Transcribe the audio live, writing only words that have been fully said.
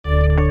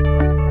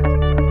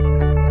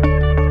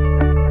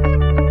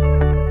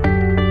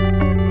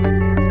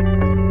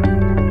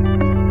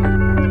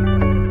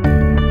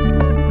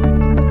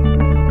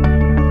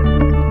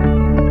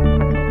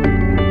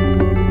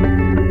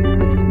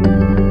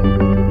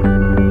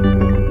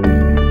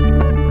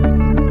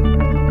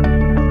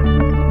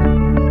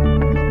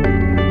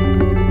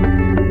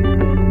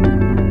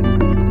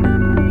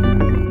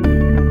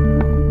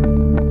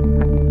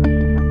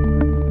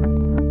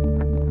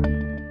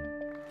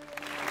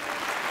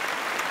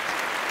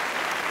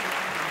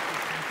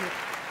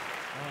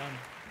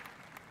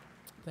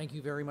Thank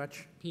you very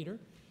much, Peter.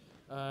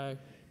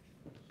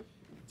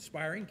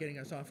 Inspiring, getting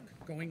us off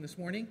going this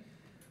morning.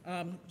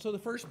 So the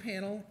first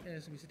panel,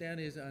 as we sit down,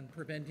 is on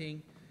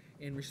preventing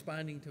and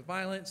responding to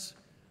violence.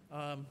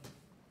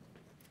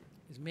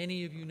 As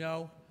many of you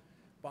know,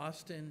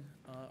 Boston,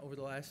 over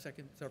the last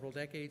several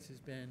decades, has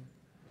been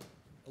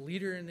a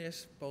leader in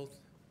this, both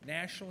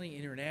nationally,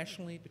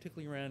 internationally,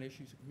 particularly around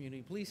issues of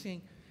community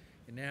policing,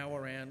 and now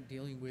around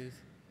dealing with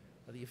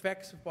the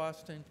effects of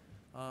Boston.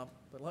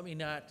 But let me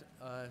not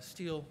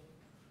steal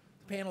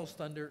the panel's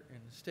thunder and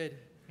instead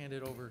hand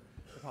it over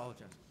to Paula.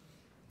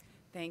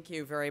 Thank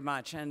you very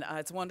much, and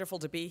it's wonderful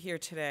to be here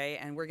today,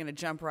 and we're going to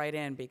jump right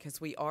in because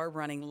we are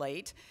running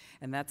late,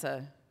 and that's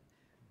a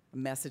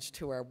message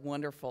to our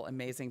wonderful,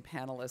 amazing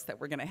panelists that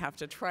we're going to have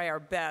to try our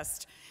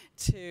best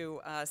to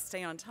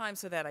stay on time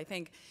so that I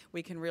think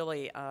we can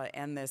really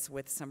end this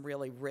with some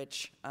really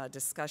rich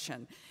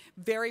discussion.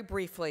 Very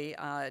briefly,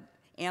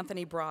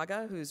 Anthony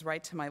Braga, who's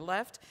right to my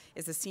left,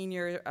 is a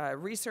senior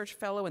research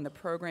fellow in the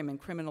program in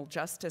criminal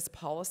justice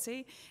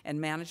policy and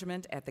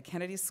management at the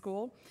Kennedy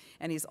School,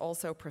 and he's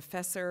also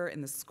professor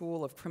in the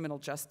School of Criminal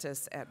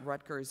Justice at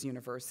Rutgers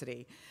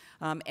University.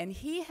 And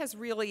he has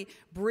really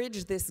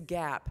bridged this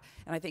gap,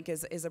 and I think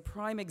is a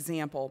prime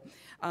example.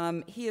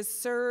 He has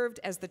served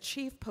as the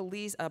chief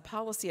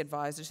policy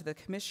advisor to the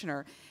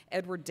Commissioner,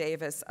 Edward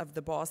Davis, of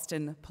the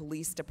Boston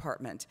Police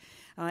Department.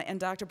 And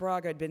Dr.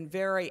 Braga had been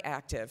very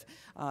active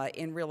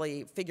in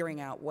really figuring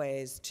out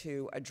ways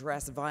to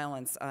address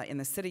violence in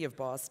the city of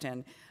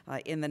Boston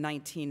in the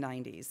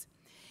 1990s.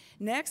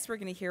 Next, we're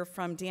going to hear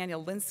from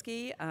Daniel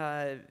Linskey.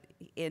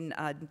 In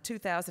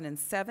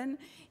 2007,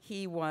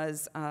 he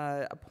was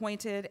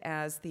appointed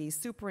as the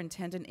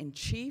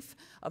superintendent-in-chief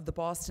of the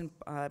Boston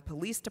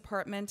Police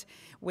Department,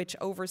 which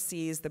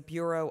oversees the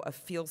Bureau of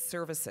Field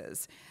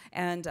Services.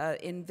 And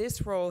in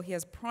this role, he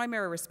has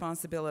primary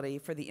responsibility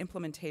for the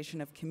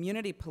implementation of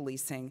community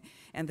policing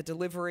and the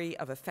delivery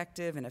of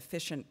effective and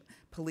efficient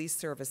police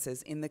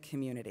services in the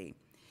community.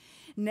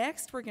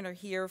 Next, we're going to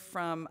hear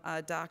from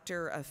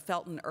Dr.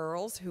 Felton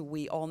Earls, who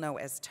we all know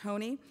as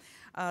Tony.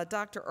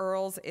 Dr.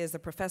 Earls is a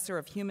professor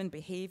of human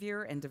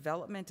behavior and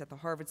development at the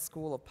Harvard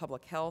School of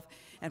Public Health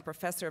and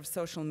professor of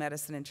social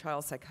medicine and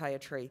child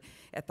psychiatry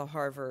at the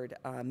Harvard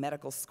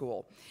Medical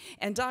School.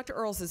 And Dr.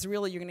 Earls is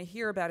really, you're going to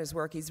hear about his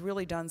work, he's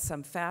really done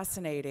some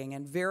fascinating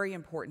and very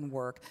important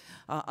work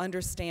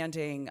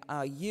understanding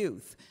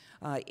youth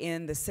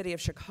in the city of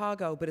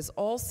Chicago, but has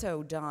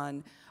also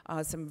done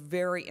some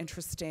very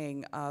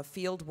interesting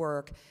field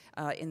work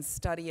in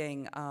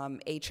studying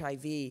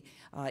HIV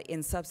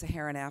in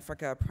sub-Saharan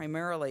Africa,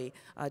 primarily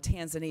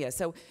Tanzania.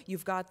 So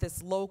you've got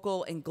this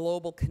local and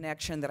global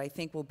connection that I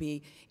think will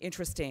be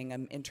interesting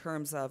in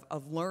terms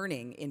of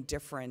learning in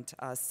different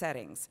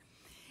settings.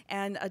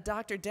 And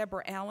Dr.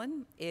 Deborah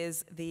Allen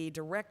is the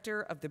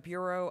director of the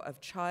Bureau of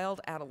Child,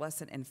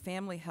 Adolescent, and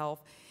Family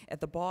Health at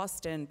the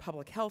Boston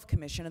Public Health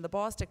Commission. And the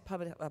Boston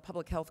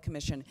Public Health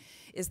Commission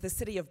is the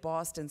city of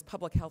Boston's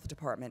public health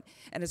department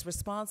and is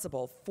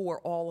responsible for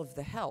all of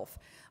the health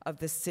of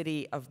the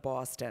city of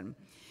Boston.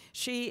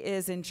 She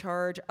is in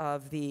charge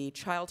of the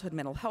childhood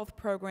mental health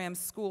programs,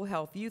 school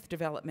health, youth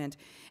development,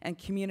 and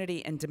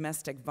community and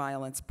domestic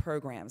violence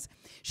programs.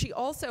 She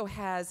also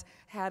has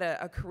had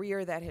a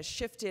career that has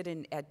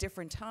shifted at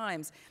different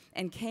times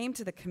and came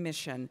to the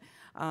commission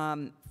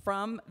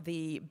from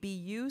the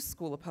BU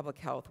School of Public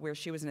Health, where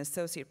she was an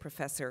associate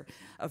professor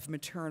of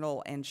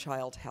maternal and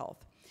child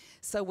health.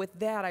 So with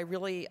that, I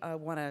really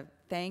want to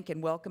thank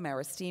and welcome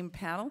our esteemed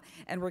panel,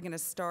 and we're going to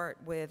start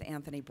with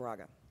Anthony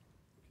Braga.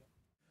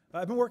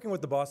 I've been working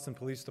with the Boston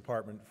Police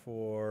Department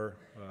for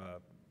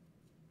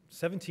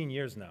 17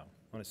 years now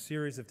on a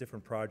series of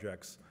different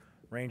projects,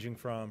 ranging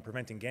from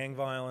preventing gang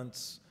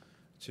violence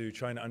to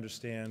trying to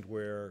understand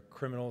where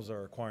criminals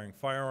are acquiring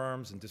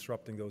firearms and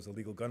disrupting those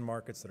illegal gun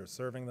markets that are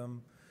serving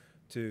them,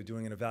 to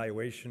doing an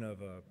evaluation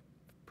of a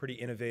pretty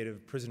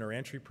innovative prisoner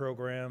entry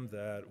program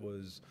that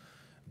was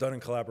done in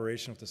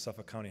collaboration with the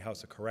Suffolk County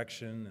House of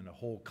Correction and a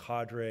whole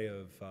cadre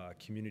of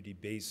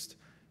community-based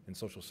and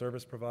social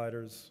service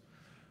providers.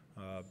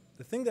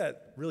 The thing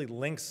that really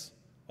links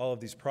all of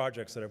these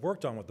projects that I've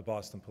worked on with the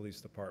Boston Police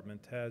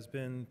Department has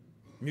been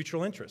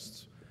mutual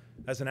interests.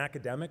 As an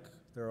academic,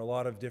 there are a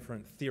lot of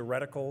different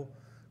theoretical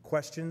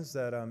questions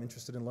that I'm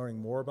interested in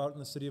learning more about in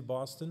the city of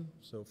Boston.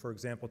 So for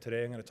example,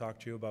 today I'm going to talk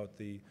to you about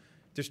the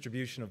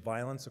distribution of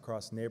violence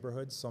across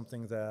neighborhoods,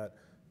 something that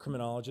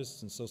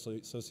criminologists and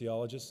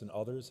sociologists and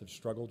others have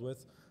struggled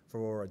with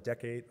for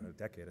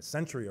a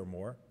century or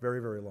more,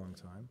 very, very long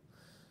time.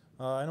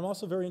 And I'm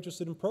also very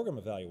interested in program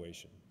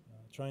evaluation,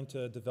 trying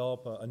to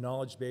develop a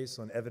knowledge base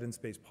on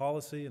evidence-based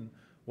policy and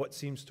what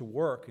seems to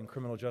work in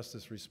criminal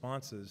justice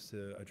responses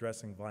to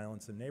addressing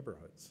violence in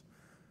neighborhoods.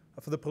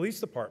 For the police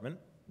department,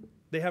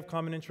 they have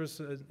common interests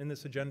in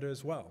this agenda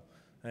as well.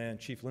 And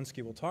Chief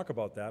Linskey will talk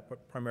about that,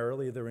 but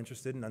primarily they're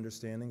interested in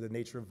understanding the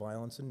nature of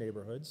violence in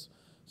neighborhoods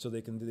so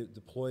they can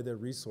deploy their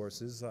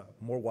resources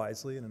more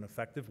wisely in an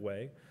effective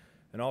way,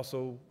 and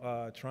also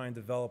try and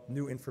develop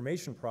new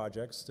information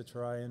projects to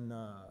try and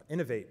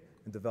innovate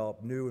and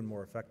develop new and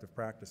more effective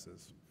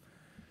practices.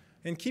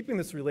 In keeping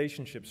this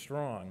relationship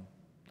strong,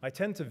 I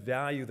tend to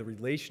value the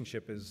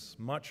relationship as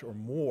much or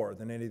more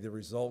than any of the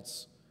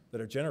results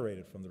that are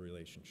generated from the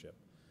relationship.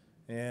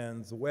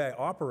 And the way I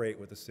operate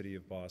with the City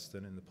of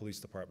Boston and the police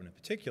department in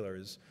particular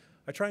is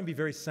I try and be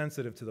very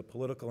sensitive to the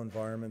political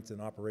environment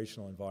and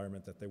operational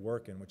environment that they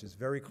work in, which is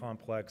very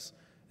complex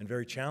and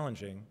very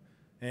challenging,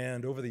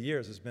 and over the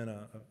years has been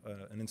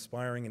an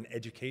inspiring and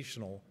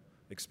educational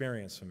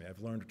experience for me. I've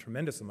learned a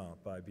tremendous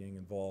amount by being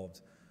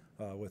involved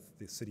with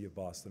the City of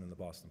Boston and the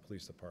Boston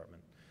Police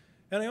Department.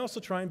 And I also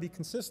try and be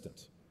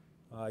consistent.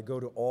 I go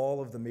to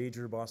all of the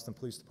major Boston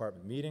Police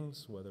Department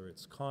meetings, whether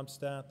it's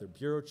CompStat, their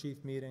bureau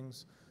chief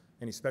meetings,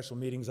 any special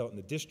meetings out in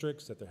the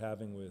districts that they're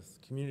having with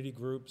community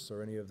groups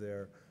or any of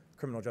their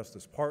criminal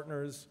justice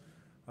partners,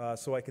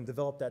 so I can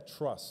develop that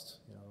trust,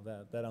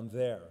 that I'm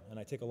there. And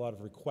I take a lot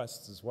of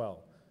requests as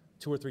well.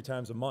 2 or 3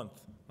 times a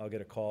month, I'll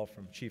get a call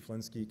from Chief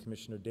Linskey,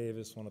 Commissioner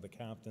Davis, one of the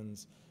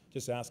captains,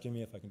 just asking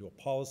me if I can do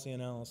a policy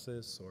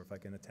analysis or if I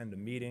can attend a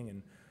meeting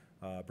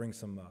and bring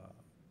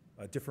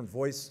a different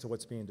voice to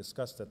what's being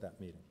discussed at that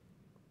meeting.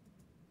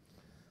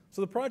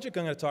 So the project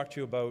I'm going to talk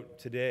to you about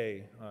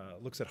today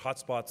looks at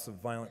hotspots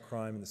of violent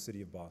crime in the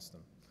City of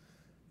Boston.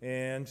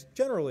 And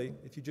generally,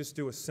 if you just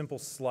do a simple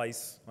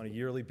slice on a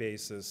yearly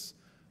basis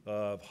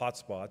of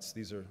hotspots,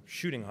 these are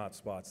shooting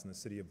hotspots in the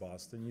City of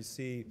Boston, you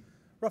see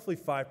roughly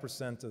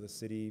 5% of the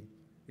city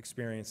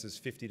experiences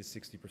 50 to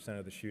 60%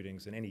 of the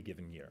shootings in any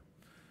given year.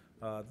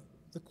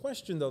 The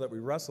question, though, that we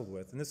wrestled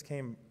with, and this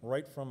came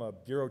right from a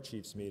bureau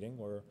chiefs meeting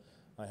where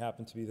I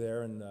happened to be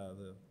there, and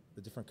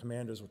the different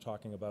commanders were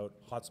talking about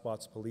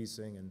hotspots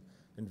policing and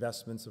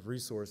investments of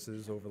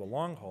resources over the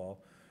long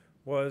haul,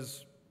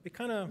 was it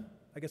kind of,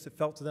 I guess it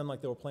felt to them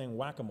like they were playing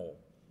whack-a-mole,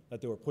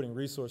 that they were putting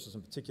resources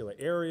in particular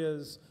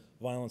areas,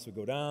 violence would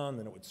go down,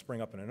 then it would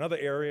spring up in another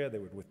area, they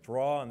would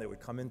withdraw, and they would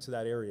come into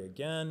that area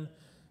again,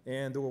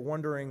 and they were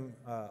wondering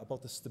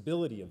about the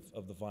stability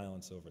of the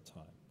violence over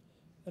time.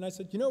 And I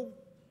said,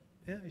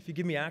 if you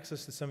give me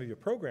access to some of your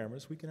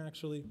programmers, we can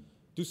actually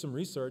do some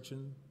research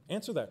and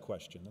answer that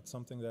question. That's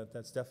something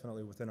that's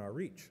definitely within our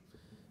reach.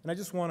 And I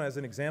just want to, as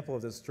an example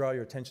of this, draw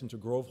your attention to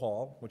Grove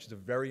Hall, which is a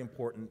very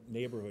important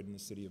neighborhood in the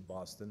City of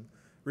Boston,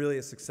 really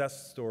a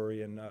success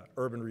story in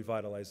urban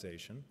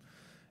revitalization.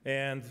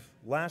 And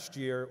last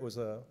year it was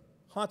a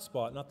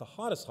hotspot, not the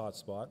hottest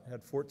hotspot. It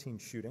had 14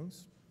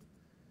 shootings.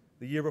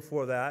 The year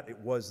before that, it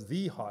was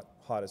the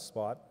hottest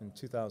spot in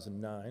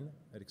 2009.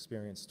 It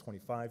experienced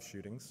 25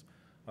 shootings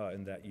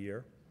in that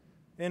year.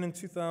 And in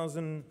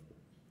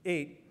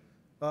 2008,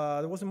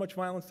 there wasn't much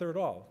violence there at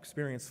all.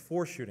 Experienced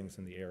 4 shootings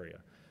in the area.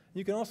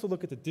 You can also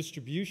look at the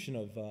distribution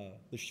of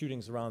the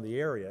shootings around the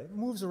area. It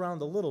moves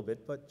around a little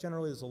bit, but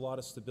generally there's a lot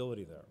of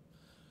stability there.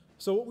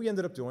 So what we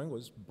ended up doing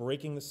was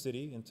breaking the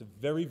city into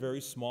very,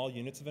 very small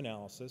units of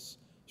analysis,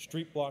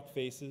 street block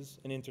faces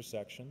and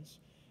intersections,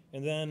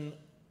 and then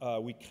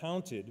we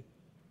counted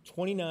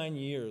 29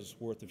 years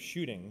worth of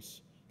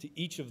shootings to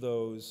each of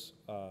those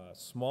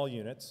small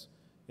units,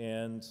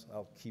 and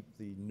I'll keep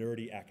the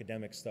nerdy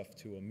academic stuff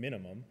to a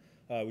minimum.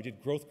 We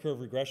did growth curve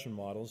regression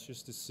models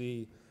just to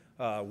see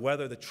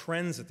whether the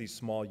trends at these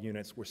small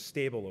units were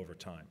stable over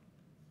time.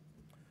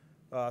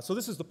 So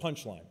this is the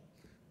punchline.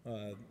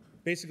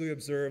 Basically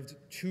observed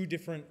 2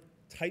 different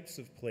types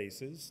of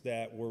places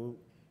that were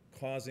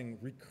causing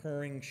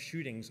recurring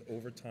shootings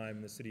over time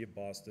in the City of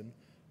Boston.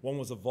 One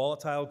was a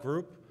volatile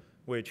group,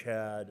 which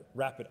had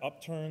rapid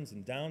upturns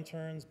and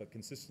downturns, but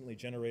consistently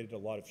generated a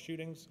lot of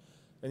shootings.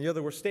 And the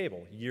other were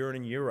stable. Year in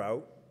and year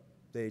out,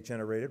 they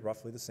generated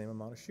roughly the same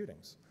amount of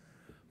shootings.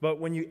 But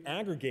when you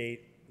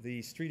aggregate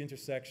the street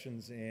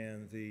intersections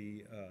and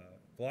the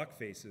block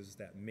faces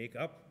that make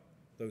up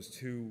those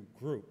 2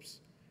 groups,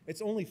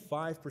 it's only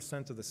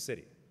 5% of the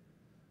city.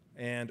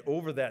 And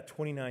over that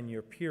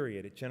 29-year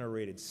period, it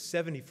generated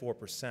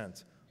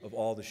 74% of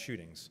all the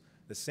shootings.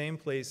 The same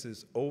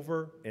places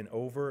over and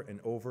over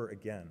and over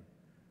again.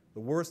 The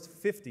worst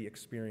 50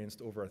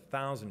 experienced over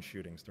 1,000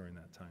 shootings during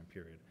that time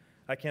period.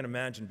 I can't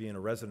imagine being a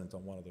resident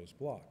on one of those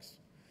blocks.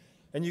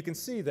 And you can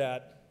see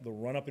that the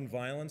run-up in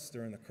violence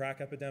during the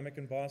crack epidemic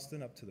in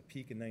Boston up to the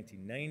peak in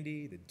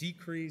 1990, the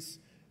decrease,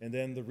 and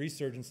then the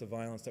resurgence of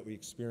violence that we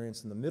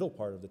experienced in the middle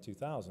part of the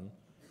 2000s,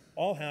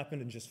 all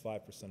happened in just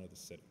 5% of the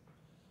city.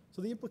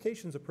 So the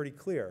implications are pretty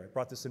clear. I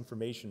brought this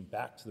information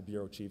back to the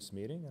bureau chiefs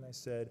meeting, and I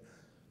said,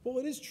 well,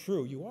 it is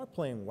true, you are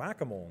playing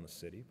whack-a-mole in the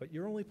city, but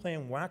you're only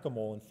playing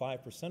whack-a-mole in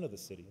 5% of the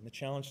city. And the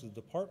challenge to the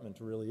department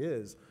really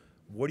is,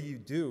 what do you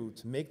do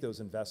to make those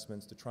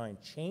investments to try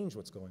and change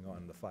what's going on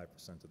in the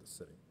 5% of the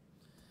city?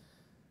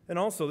 And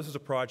also, this is a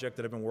project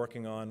that I've been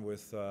working on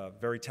with a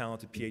very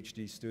talented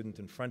PhD student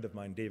and friend of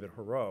mine, David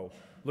Haro,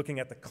 looking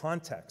at the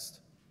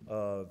context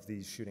of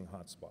these shooting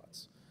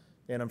hotspots.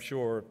 And I'm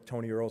sure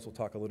Tony Earls will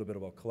talk a little bit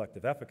about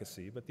collective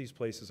efficacy, but these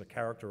places are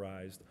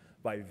characterized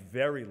by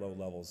very low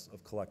levels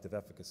of collective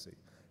efficacy.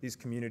 These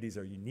communities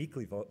are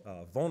uniquely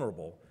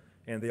vulnerable,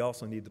 and they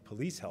also need the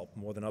police help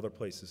more than other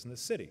places in the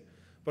city.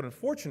 But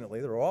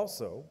unfortunately, there are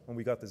also, when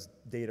we got this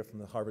data from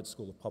the Harvard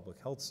School of Public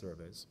Health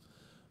surveys,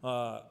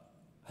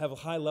 have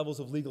high levels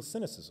of legal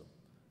cynicism,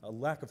 a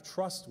lack of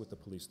trust with the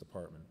police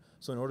department.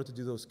 So in order to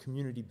do those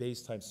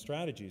community-based type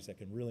strategies that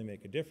can really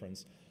make a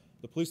difference,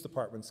 the police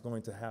department's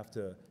going to have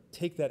to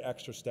take that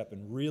extra step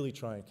and really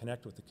try and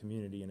connect with the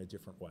community in a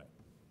different way.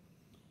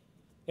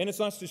 And it's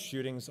not just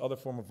shootings. Other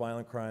forms of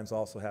violent crimes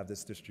also have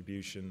this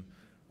distribution.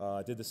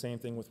 Did the same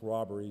thing with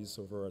robberies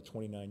over a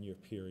 29-year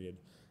period.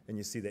 And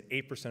you see that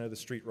 8% of the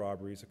street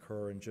robberies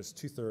occur in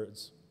just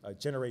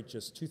generate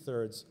just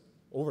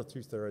over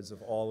two-thirds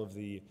of all of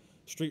the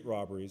street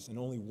robberies, and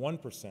only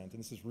 1%, and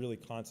this is really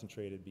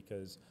concentrated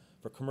because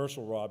for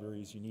commercial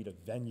robberies you need a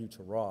venue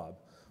to rob,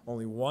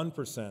 only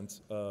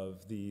 1%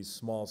 of these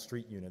small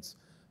street units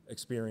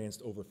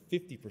experienced over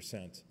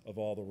 50% of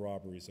all the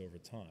robberies over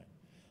time.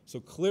 So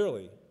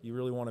clearly, you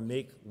really want to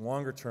make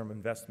longer-term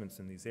investments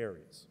in these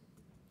areas.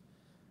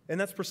 And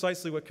that's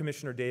precisely what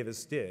Commissioner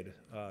Davis did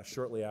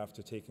shortly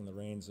after taking the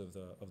reins of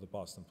the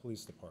Boston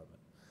Police Department.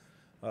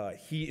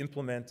 He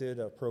implemented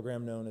a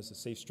program known as the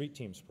Safe Street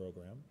Teams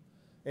program.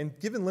 And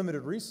given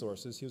limited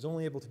resources, he was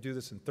only able to do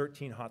this in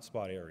 13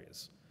 hotspot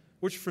areas,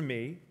 which for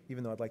me,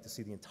 even though I'd like to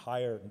see the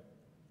entire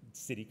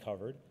city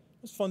covered,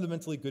 was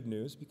fundamentally good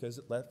news because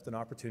it left an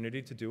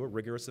opportunity to do a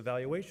rigorous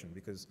evaluation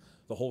because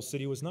the whole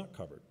city was not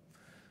covered.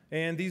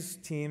 And these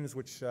teams,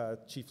 which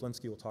Chief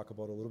Linskey will talk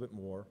about a little bit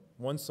more,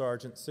 1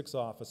 sergeant, 6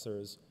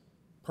 officers,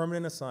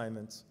 permanent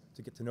assignments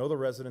to get to know the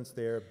residents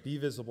there, be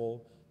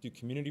visible, do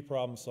community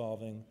problem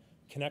solving,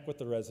 connect with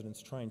the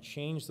residents, try and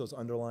change those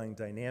underlying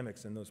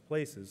dynamics in those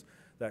places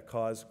that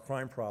cause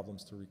crime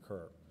problems to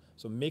recur.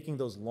 So making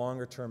those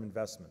longer-term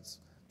investments,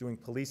 doing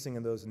policing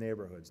in those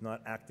neighborhoods,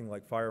 not acting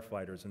like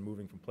firefighters and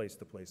moving from place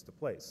to place to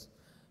place,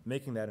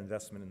 making that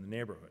investment in the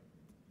neighborhood.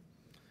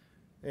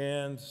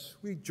 And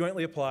we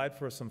jointly applied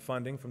for some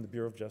funding from the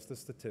Bureau of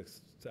Justice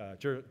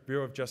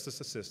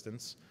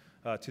Assistance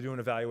to do an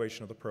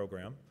evaluation of the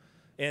program.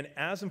 And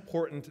as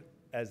important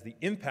as the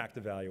impact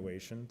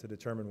evaluation to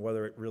determine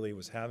whether it really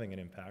was having an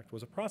impact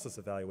was a process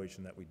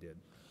evaluation that we did,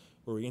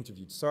 where we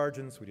interviewed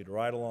sergeants, we did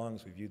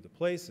ride-alongs, we viewed the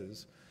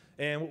places,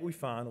 and what we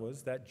found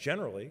was that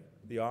generally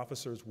the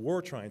officers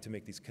were trying to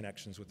make these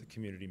connections with the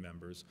community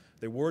members.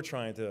 They were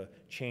trying to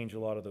change a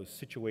lot of those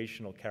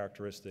situational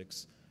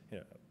characteristics,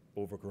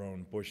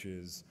 overgrown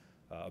bushes,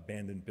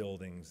 abandoned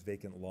buildings,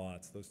 vacant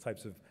lots, those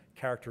types of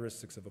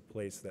characteristics of a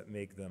place that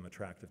make them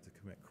attractive to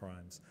commit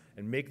crimes,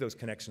 and make those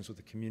connections with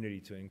the community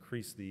to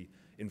increase the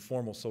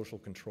informal social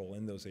control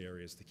in those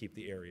areas to keep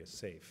the area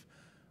safe.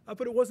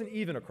 But it wasn't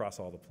even across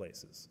all the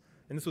places.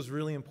 And this was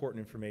really important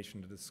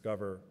information to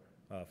discover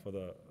for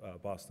the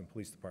Boston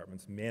Police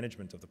Department's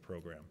management of the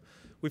program.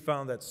 We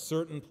found that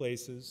certain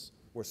places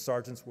where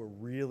sergeants were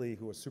really,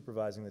 who were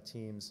supervising the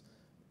teams,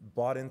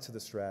 bought into the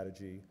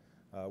strategy,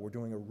 were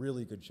doing a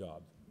really good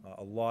job,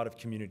 a lot of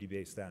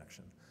community-based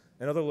action.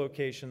 And other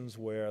locations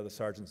where the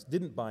sergeants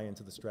didn't buy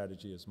into the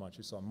strategy as much,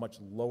 we saw much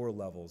lower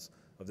levels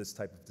of this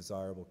type of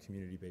desirable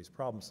community-based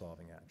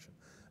problem-solving action.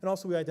 And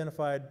also we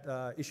identified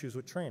issues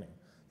with training.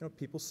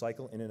 People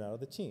cycle in and out of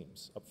the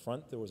teams. Up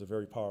front, there was a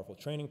very powerful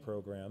training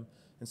program,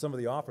 and some of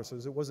the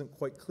officers, it wasn't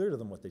quite clear to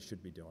them what they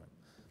should be doing.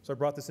 So I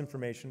brought this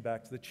information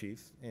back to the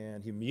chief,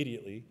 and he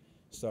immediately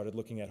started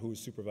looking at who was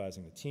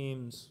supervising the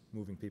teams,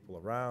 moving people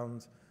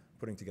around,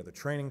 putting together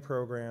training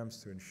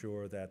programs to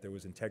ensure that there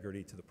was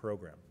integrity to the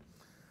program.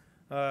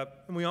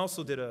 And we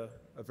also did a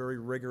very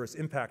rigorous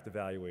impact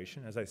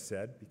evaluation, as I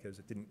said, because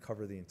it didn't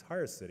cover the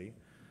entire city.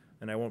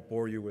 And I won't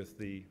bore you with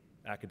the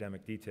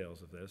academic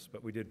details of this,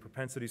 but we did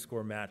propensity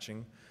score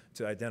matching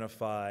to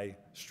identify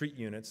street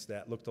units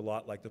that looked a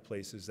lot like the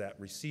places that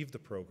received the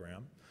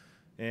program.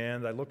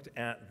 And I looked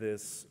at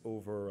this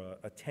over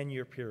a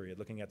 10-year period,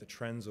 looking at the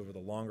trends over the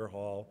longer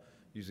haul,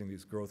 using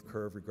these growth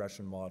curve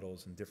regression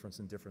models and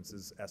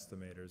differences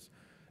estimators.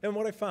 And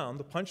what I found,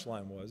 the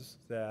punchline was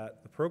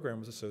that the program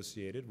was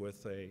associated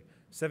with a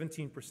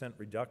 17%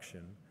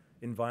 reduction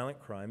in violent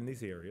crime in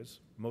these areas,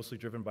 mostly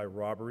driven by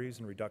robberies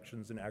and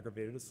reductions in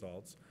aggravated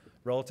assaults,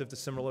 relative to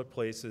similar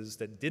places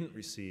that didn't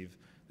receive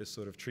this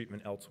sort of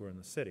treatment elsewhere in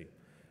the city.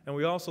 And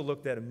we also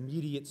looked at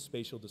immediate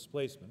spatial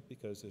displacement,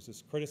 because there's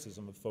this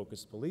criticism of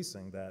focused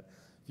policing that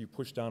if you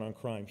push down on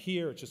crime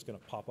here, it's just going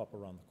to pop up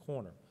around the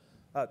corner.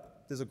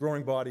 There's a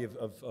growing body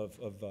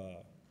of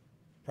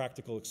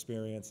practical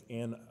experience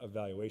and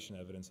evaluation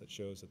evidence that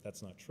shows that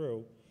that's not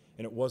true,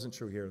 and it wasn't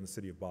true here in the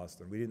city of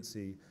Boston. We didn't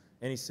see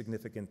any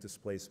significant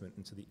displacement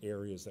into the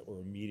areas that were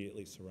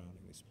immediately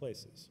surrounding these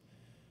places.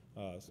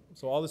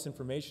 So all this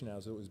information,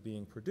 as it was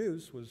being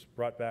produced, was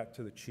brought back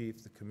to the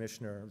chief, the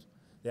commissioners.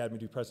 They had me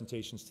do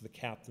presentations to the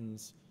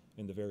captains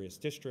in the various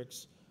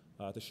districts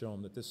to show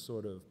them that this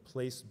sort of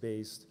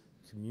place-based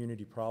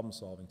community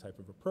problem-solving type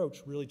of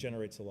approach really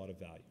generates a lot of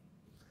value.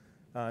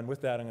 And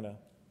with that, I'm going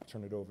to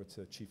turn it over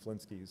to Chief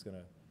Linskey, who's going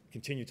to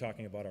continue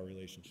talking about our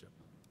relationship.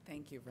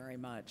 Thank you very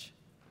much.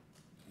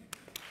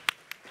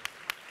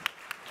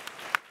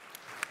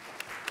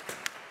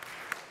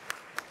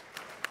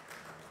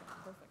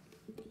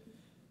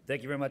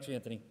 Thank you very much,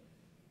 Anthony.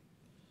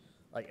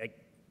 I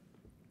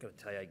got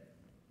to tell you,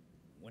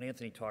 when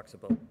Anthony talks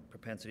about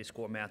propensity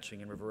score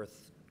matching and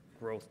reverse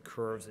growth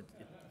curves.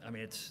 I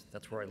mean,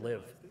 that's where I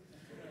live.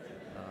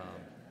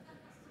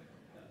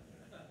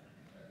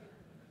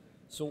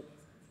 So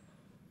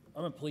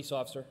I'm a police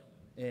officer,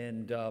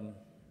 and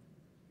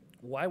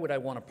why would I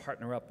want to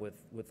partner up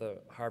with a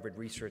Harvard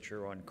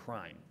researcher on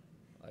crime?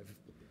 I've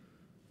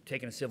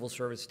taken a civil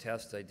service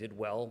test. I did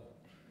well.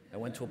 I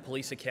went to a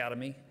police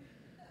academy.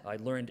 I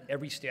learned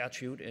every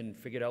statute and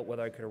figured out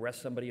whether I could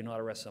arrest somebody or not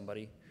arrest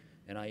somebody.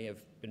 And I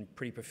have been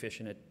pretty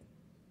proficient at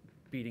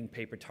beating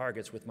paper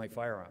targets with my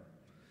firearm.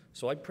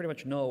 So I pretty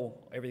much know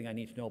everything I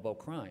need to know about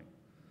crime.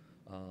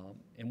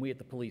 And we at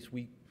the police,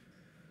 we're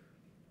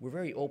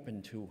very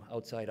open to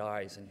outside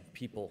eyes and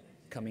people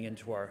coming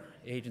into our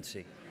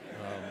agency.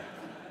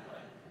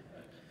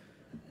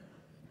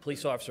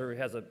 Police officer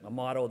has a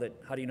motto that,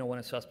 how do you know when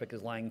a suspect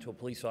is lying to a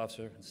police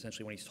officer?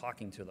 Essentially when he's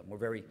talking to them. We're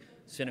very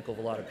cynical of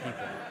a lot of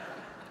people.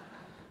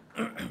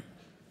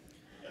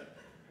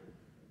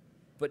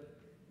 But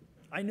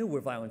I knew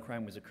where violent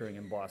crime was occurring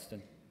in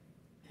Boston.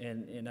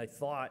 And I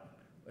thought,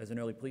 as an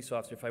early police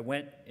officer, if I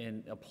went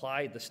and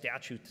applied the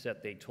statutes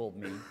that they told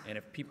me, and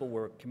if people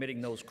were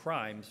committing those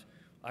crimes,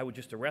 I would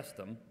just arrest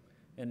them,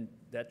 and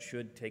that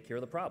should take care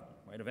of the problem,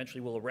 right?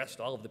 Eventually we'll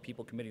arrest all of the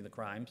people committing the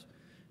crimes,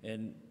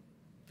 and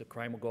the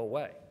crime will go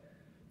away.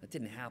 That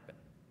didn't happen.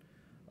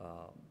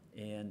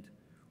 And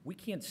we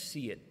can't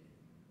see it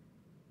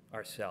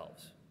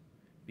ourselves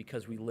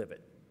because we live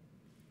it.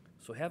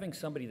 So having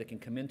somebody that can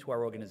come into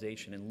our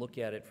organization and look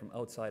at it from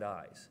outside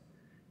eyes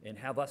and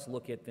have us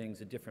look at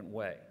things a different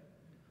way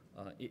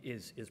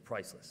is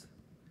priceless.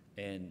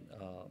 And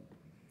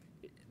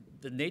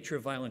the nature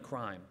of violent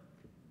crime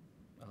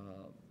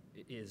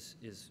is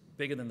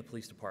bigger than the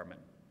police department.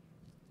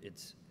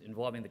 It's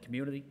involving the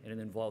community, and it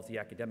involves the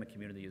academic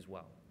community as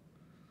well.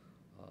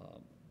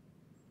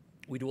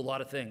 We do a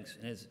lot of things,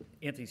 and as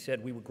Anthony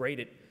said, we were great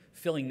at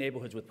filling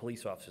neighborhoods with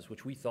police officers,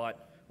 which we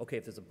thought, okay,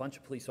 if there's a bunch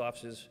of police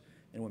officers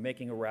and we're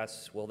making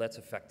arrests, well, that's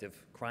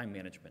effective crime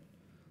management.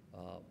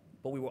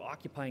 But we were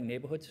occupying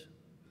neighborhoods,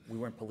 we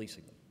weren't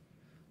policing them.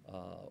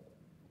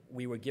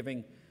 We were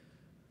giving,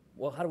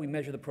 well, how do we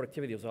measure the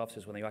productivity of those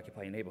officers when they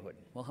occupy a neighborhood?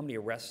 Well, how many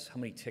arrests, how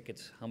many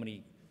tickets, how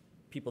many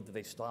people did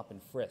they stop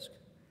and frisk?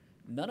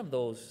 None of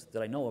those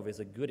that I know of is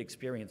a good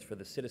experience for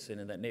the citizen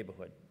in that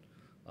neighborhood.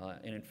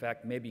 And in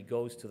fact, maybe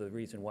goes to the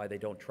reason why they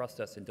don't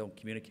trust us and don't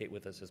communicate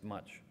with us as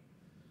much.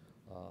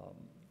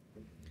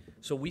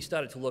 So we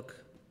started to look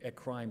at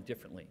crime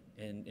differently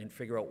and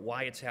figure out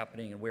why it's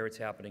happening and where it's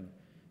happening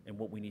and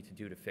what we need to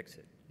do to fix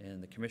it.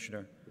 And the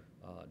commissioner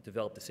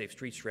developed a safe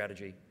street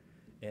strategy,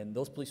 and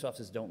those police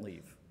officers don't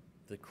leave.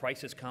 The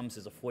crisis comes,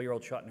 there's a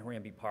 4-year-old shot in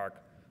Harambee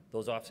Park.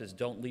 Those officers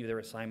don't leave their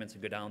assignments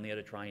and go down there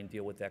to try and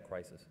deal with that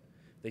crisis.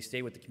 They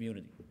stay with the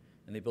community,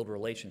 and they build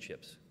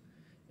relationships,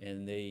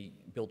 and they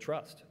build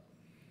trust.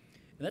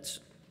 And that's,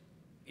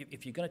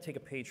 if you're going to take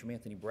a page from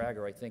Anthony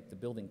Braga, I think the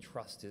building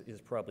trust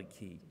is probably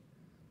key.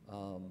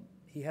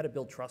 He had to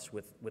build trust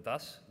with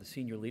us, the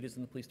senior leaders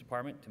in the police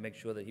department, to make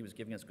sure that he was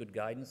giving us good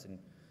guidance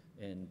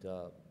and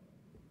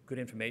good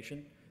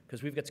information,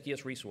 because we've got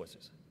scarce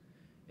resources.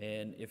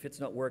 And if it's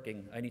not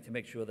working, I need to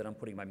make sure that I'm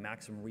putting my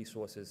maximum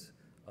resources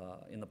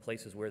in the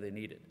places where they're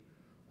needed.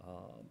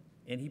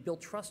 And he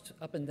built trust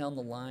up and down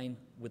the line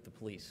with the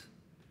police,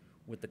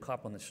 with the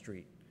cop on the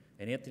street.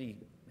 And Anthony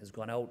has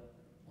gone out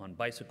on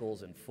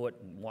bicycles and foot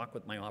and walked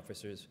with my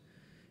officers.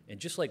 And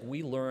just like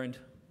we learned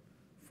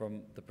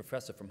from the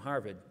professor from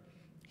Harvard,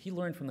 he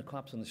learned from the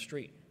cops on the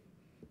street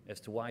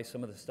as to why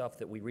some of the stuff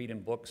that we read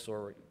in books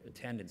or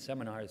attend in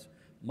seminars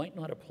might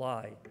not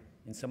apply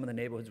in some of the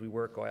neighborhoods we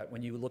work at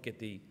when you look at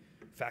the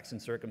facts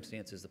and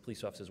circumstances the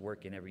police officers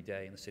work in every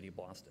day in the city of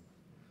Boston.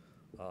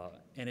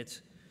 And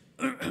it's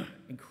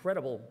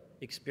incredible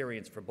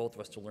experience for both of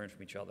us to learn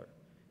from each other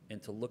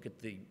and to look at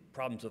the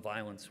problems of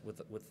violence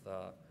with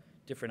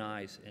different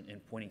eyes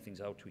and pointing things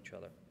out to each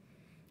other.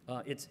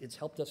 It's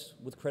helped us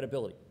with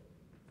credibility.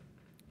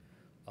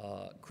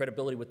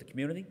 Credibility with the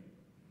community,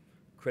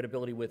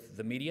 credibility with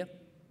the media,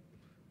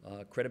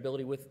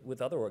 credibility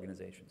with other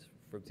organizations.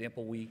 For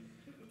example, we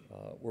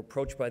were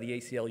approached by the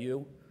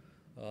ACLU,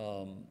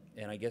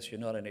 and I guess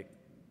you're not an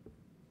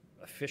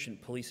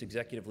efficient police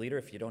executive leader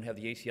if you don't have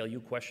the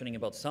ACLU questioning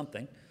about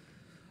something.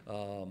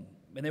 And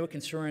they were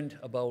concerned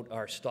about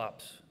our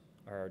stops,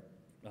 our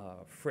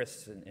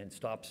frisks and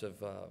stops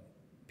of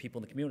people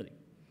in the community.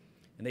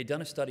 And they'd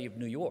done a study of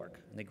New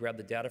York, and they grabbed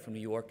the data from New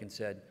York and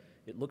said,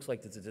 it looks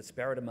like there's a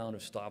disparate amount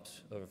of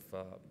stops of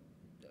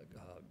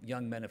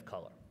young men of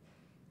color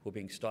who are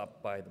being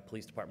stopped by the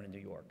police department in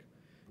New York.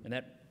 And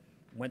that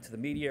went to the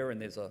media,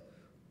 and there's a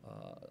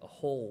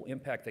whole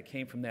impact that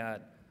came from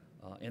that.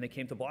 And they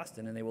came to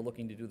Boston, and they were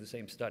looking to do the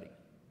same study.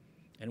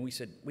 And we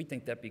said, we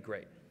think that'd be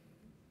great.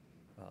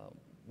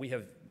 We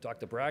have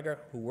Dr. Braga,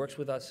 who works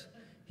with us.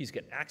 He's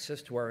got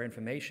access to our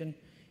information.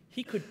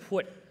 He could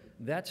put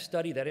that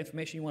study, that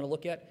information you want to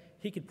look at,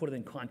 he could put it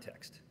in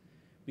context.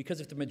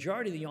 Because if the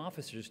majority of the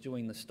officers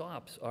doing the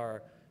stops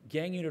are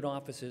gang unit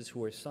officers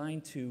who are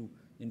assigned to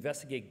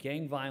investigate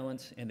gang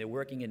violence, and they're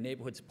working in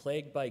neighborhoods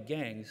plagued by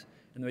gangs,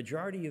 and the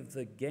majority of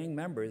the gang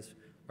members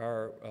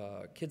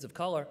are kids of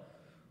color,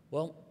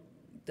 well,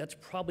 that's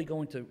probably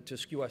going to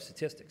skew our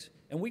statistics.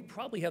 And we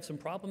probably have some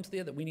problems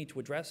there that we need to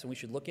address and we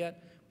should look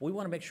at, but we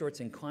want to make sure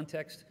it's in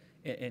context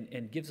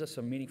and gives us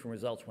some meaningful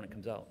results when it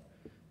comes out.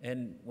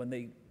 And when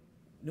they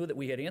knew that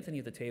we had Anthony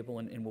at the table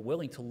and were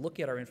willing to look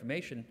at our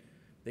information,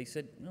 they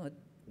said, no, it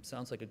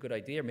sounds like a good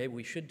idea. Maybe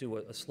we should do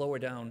a slower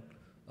down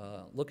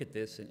look at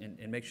this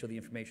and make sure the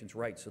information's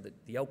right so that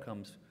the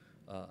outcomes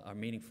are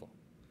meaningful.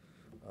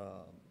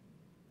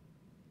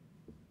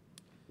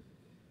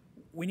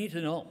 We need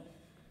to know.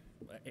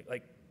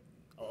 Like,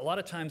 a lot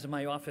of times in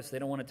my office, they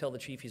don't want to tell the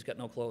chief he's got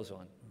no clothes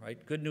on,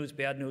 right? Good news,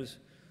 bad news,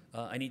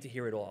 I need to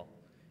hear it all.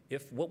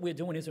 If what we're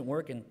doing isn't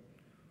working,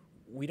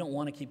 we don't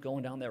want to keep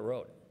going down that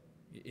road.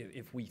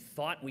 If we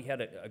thought we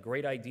had a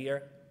great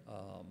idea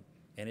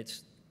and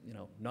it's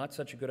not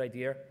such a good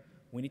idea,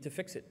 we need to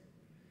fix it.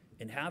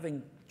 And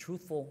having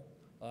truthful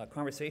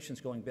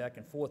conversations going back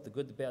and forth, the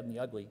good, the bad, and the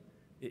ugly,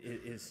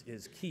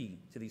 is key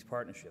to these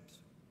partnerships.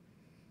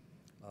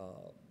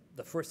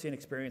 The first-hand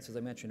experience, as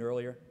I mentioned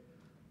earlier,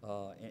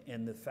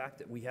 and the fact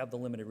that we have the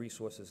limited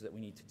resources that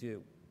we need to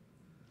do.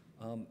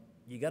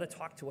 You got to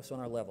talk to us on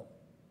our level.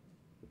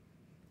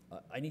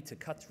 I need to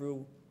cut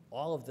through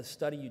all of the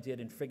study you did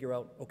and figure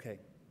out, okay,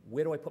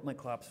 where do I put my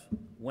cops?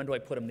 When do I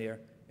put them there?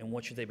 And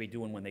what should they be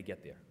doing when they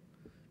get there?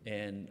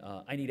 And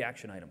I need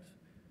action items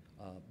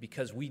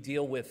because we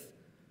deal with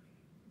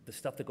the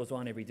stuff that goes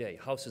on every day.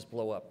 Houses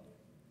blow up.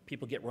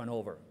 People get run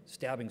over.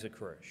 Stabbings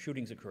occur.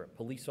 Shootings occur.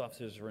 Police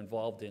officers are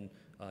involved in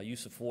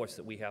use of force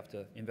that we have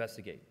to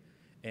investigate.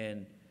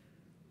 And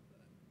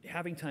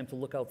having time to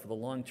look out for the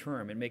long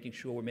term and making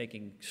sure we're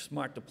making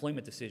smart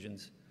deployment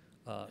decisions,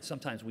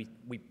 sometimes we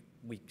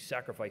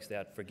sacrifice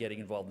that for getting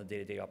involved in the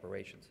day-to-day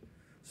operations.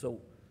 So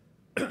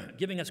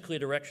giving us clear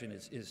direction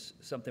is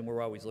something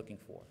we're always looking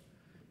for.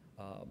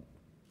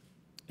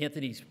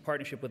 Anthony's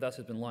partnership with us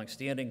has been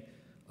long-standing.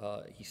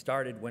 He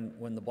started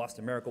when the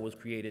Boston Miracle was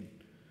created.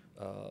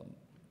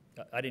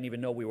 I didn't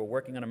even know we were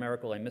working on a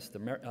miracle. I missed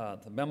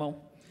the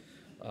memo.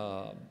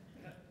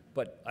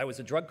 But I was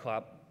a drug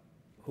cop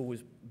who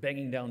was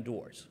banging down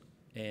doors,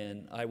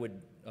 and I would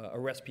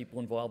arrest people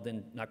involved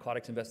in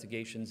narcotics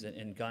investigations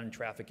and gun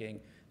trafficking,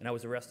 and I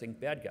was arresting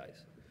bad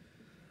guys.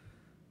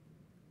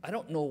 I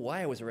don't know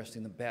why I was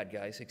arresting the bad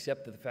guys,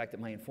 except for the fact that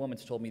my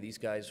informants told me these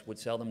guys would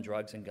sell them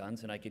drugs and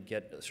guns, and I could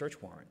get a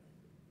search warrant.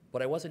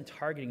 But I wasn't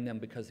targeting them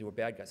because they were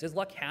bad guys. As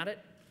luck had it,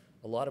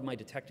 a lot of my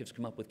detectives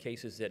come up with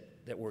cases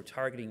that were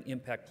targeting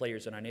impact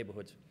players in our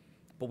neighborhoods,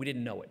 but we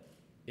didn't know it.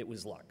 It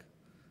was luck.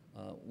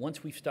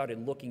 Once we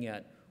started looking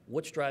at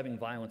what's driving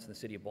violence in the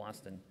city of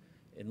Boston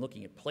and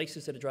looking at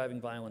places that are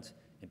driving violence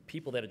and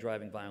people that are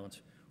driving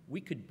violence, we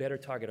could better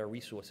target our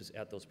resources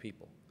at those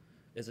people.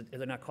 As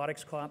a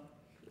narcotics cop,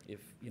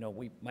 if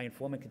my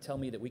informant could tell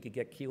me that we could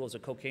get kilos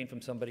of cocaine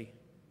from somebody,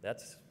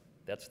 that's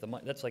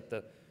like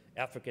the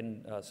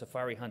African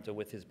safari hunter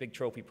with his big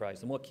trophy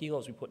prize. The more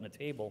kilos we put on the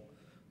table,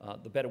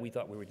 the better we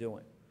thought we were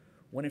doing.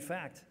 When in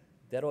fact,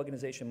 that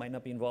organization might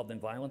not be involved in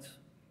violence.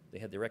 They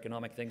had their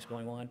economic things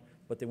going on,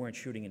 but they weren't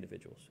shooting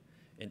individuals.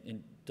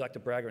 And Dr.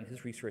 Braga and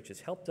his research has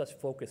helped us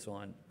focus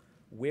on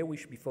where we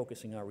should be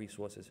focusing our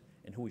resources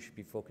and who we should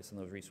be focusing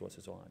those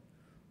resources on.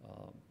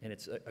 And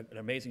it's an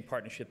amazing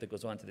partnership that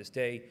goes on to this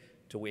day,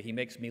 to where he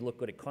makes me look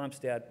good at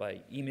Comstat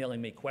by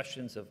emailing me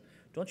questions of,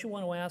 don't you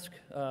want to ask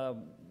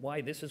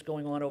why this is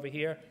going on over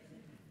here?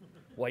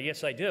 Why,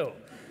 yes, I do.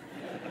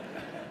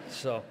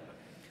 So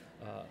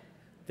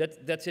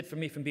that's it for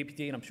me from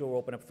BPD, and I'm sure we'll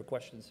open up for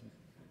questions.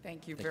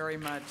 Thank you very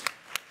much,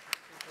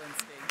 Chief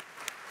Linskey.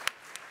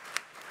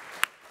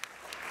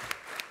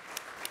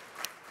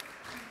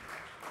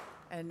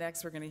 And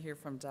next, we're going to hear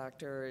from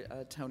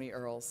Dr. Tony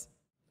Earls.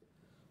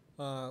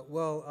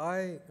 Well,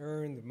 I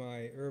earned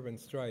my urban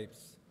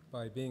stripes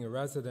by being a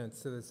resident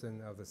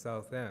citizen of the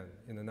South End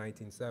in the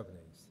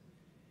 1970s.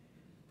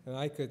 And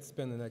I could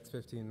spend the next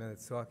 15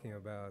 minutes talking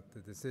about the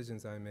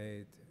decisions I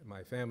made,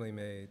 my family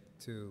made,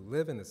 to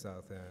live in the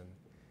South End,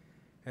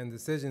 and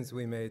decisions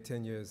we made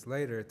 10 years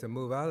later to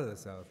move out of the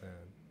South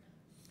End,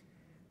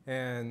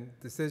 and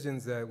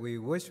decisions that we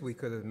wish we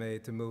could have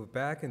made to move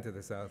back into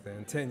the South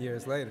End 10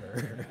 years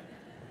later.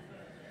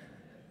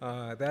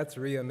 That's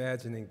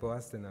reimagining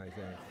Boston, I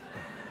think.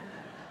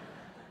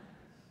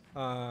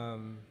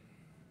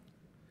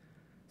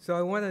 So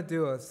I want to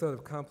do a sort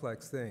of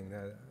complex thing.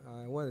 That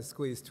I want to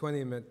squeeze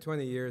 20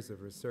 years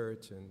of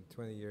research and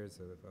 20 years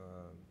of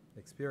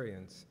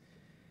experience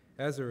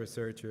as a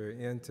researcher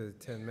into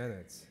 10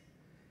 minutes.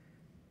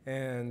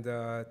 And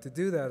to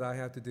do that, I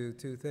have to do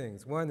two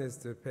things. One is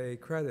to pay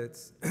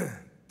credits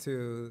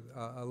to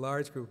a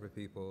large group of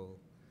people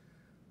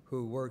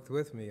who worked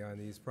with me on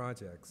these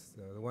projects.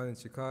 The one in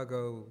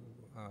Chicago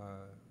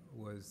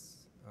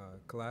was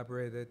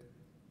collaborated.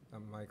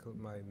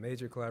 My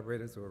major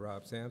collaborators were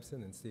Rob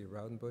Sampson and Steve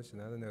Rautenbush,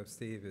 and I don't know if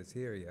Steve is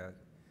here yet,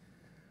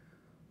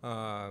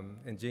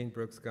 and Jean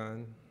Brooks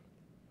Gunn.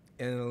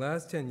 And in the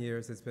last 10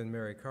 years, it's been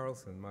Mary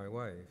Carlson, my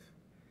wife,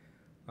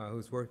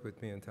 who's worked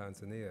with me in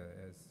Tanzania,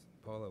 as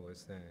Paula was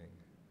saying.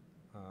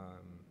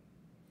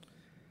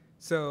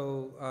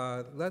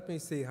 So let me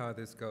see how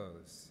this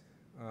goes.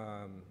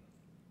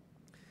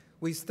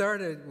 We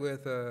started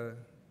with a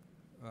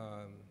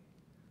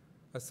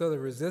sort of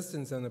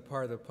resistance on the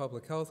part of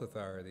public health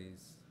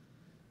authorities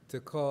to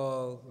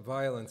call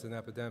violence an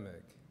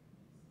epidemic,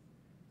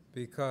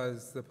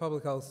 because the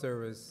Public Health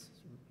Service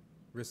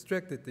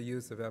restricted the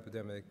use of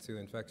epidemic to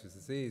infectious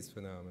disease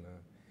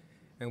phenomena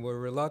and were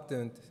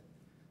reluctant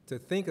to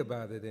think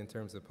about it in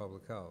terms of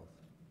public health.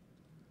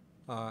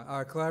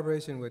 Our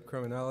collaboration with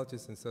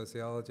criminologists and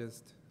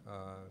sociologists,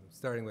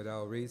 starting with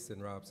Al Reese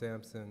and Rob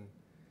Sampson,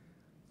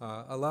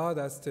 allowed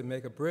us to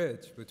make a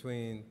bridge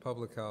between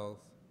public health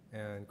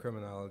and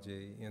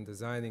criminology in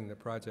designing the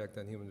project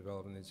on human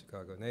development in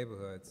Chicago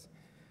neighborhoods.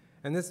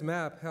 And this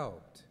map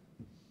helped.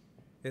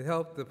 It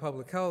helped the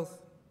public health,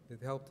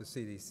 it helped the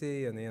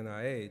CDC and the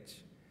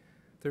NIH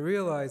to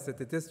realize that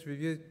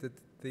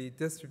the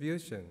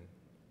distribution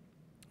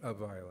of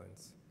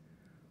violence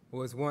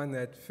was one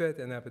that fit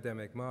an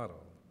epidemic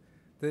model.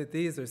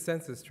 These are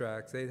census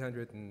tracts,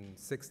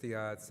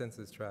 860-odd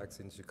census tracts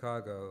in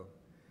Chicago,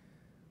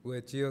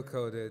 with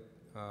geocoded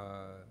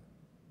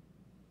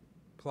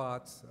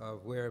plots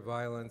of where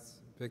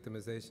violence,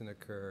 victimization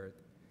occurred.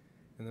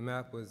 And the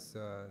map was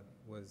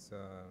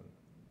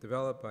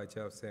developed by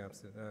Jeff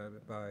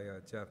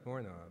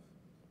Mornoff.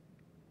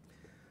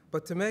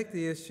 But to make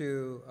the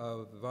issue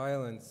of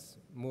violence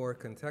more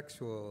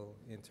contextual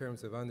in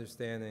terms of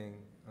understanding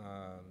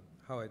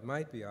how it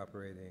might be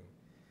operating,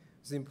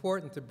 it's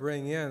important to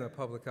bring in a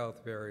public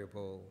health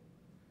variable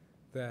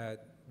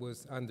that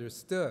was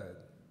understood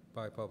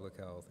by public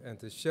health, and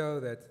to show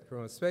that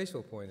from a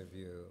spatial point of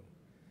view,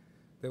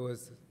 there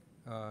was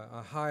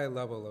a high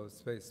level of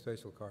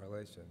spatial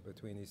correlation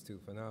between these two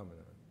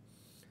phenomena.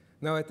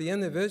 Now, at the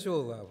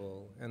individual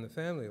level and the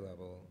family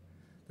level,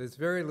 there's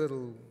very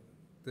little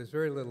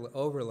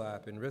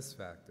overlap in risk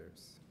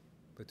factors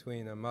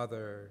between a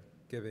mother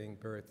giving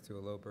birth to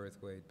a low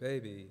birth weight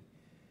baby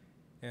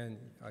and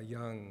a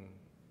young,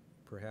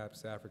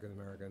 perhaps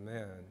African-American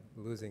man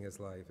losing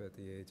his life at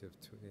the age of,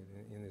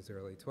 in his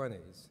early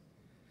 20s.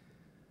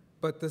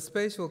 But the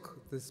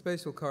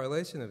spatial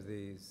correlation of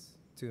these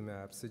two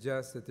maps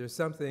suggests that there's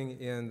something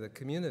in the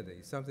community,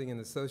 something in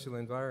the social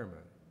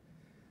environment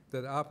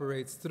that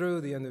operates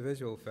through the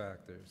individual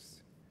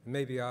factors,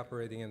 maybe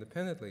operating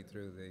independently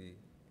through the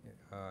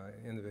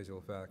individual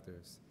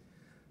factors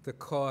to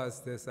cause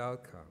this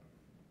outcome.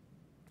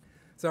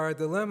 So our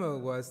dilemma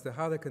was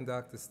how to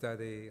conduct a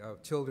study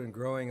of children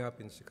growing up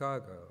in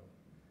Chicago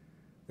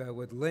that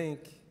would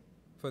link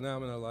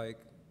phenomena like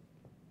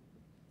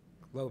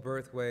low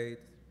birth weight,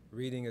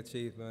 reading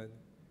achievement,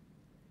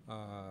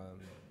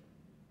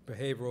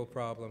 behavioral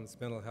problems,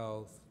 mental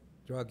health,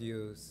 drug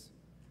use,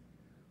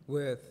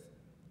 with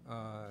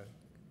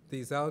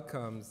these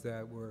outcomes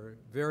that were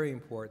very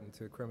important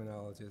to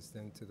criminologists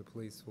and to the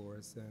police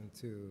force and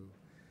to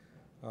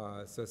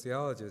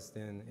sociologists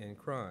in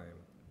crime.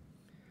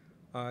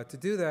 To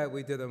do that,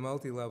 we did a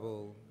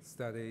multi-level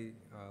study,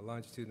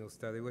 longitudinal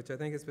study, which I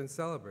think has been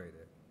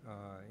celebrated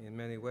in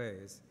many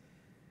ways.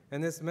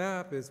 And this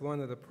map is one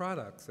of the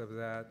products of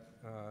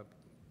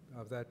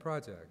that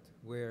project,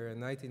 where in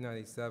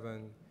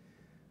 1997,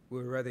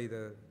 we were ready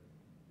to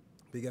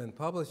begin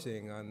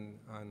publishing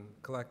on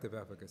collective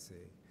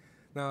efficacy.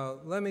 Now,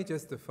 let me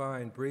just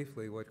define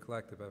briefly what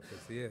collective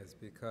efficacy is,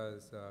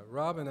 because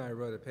Rob and I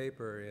wrote a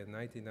paper in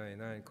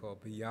 1999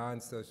 called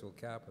Beyond Social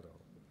Capital.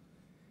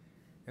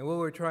 And what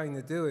we're trying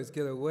to do is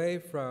get away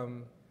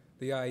from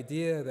the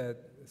idea that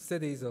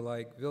cities are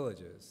like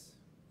villages,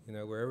 you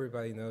know, where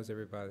everybody knows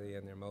everybody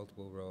and there are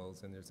multiple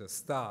roles, and there's a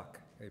stock,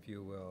 if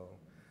you will,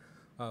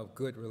 of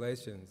good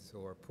relations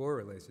or poor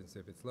relations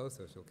if it's low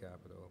social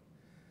capital,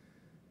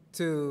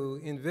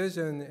 to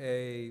envision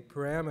a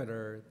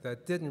parameter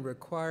that didn't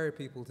require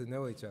people to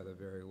know each other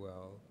very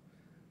well,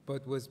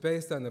 but was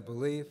based on a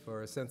belief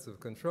or a sense of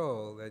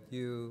control that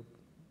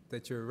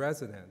your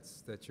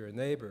residents, that your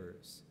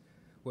neighbors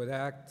would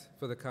act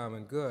for the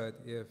common good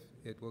if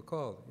it were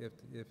called, if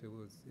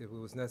it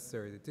was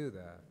necessary to do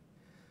that.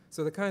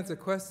 So the kinds of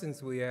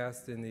questions we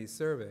asked in these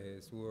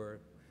surveys were,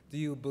 do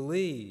you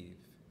believe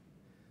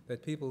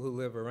that people who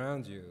live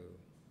around you,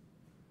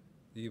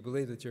 do you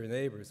believe that your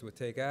neighbors would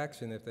take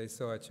action if they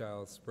saw a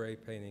child spray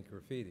painting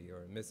graffiti,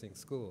 or missing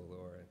school,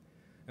 or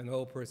an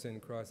old person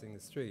crossing the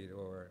street,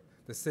 or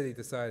the city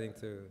deciding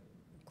to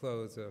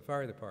close a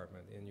fire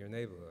department in your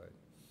neighborhood?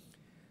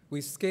 We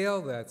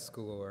scaled that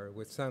score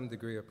with some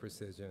degree of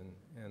precision,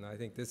 and I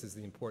think this is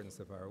the importance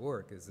of our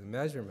work, is the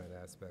measurement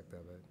aspect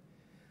of it,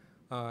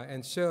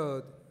 and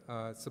showed,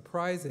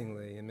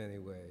 surprisingly in many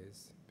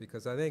ways,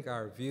 because I think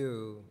our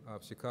view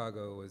of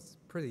Chicago was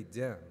pretty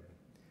dim,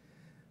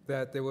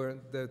 that there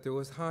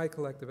was high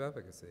collective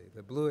efficacy.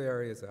 The blue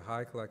areas are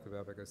high collective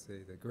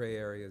efficacy, the gray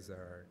areas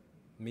are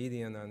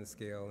median on the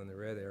scale, and the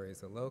red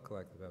areas are low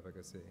collective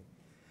efficacy.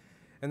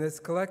 And this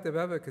collective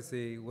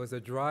efficacy was a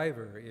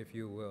driver, if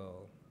you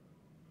will,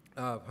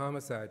 of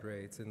homicide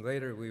rates, and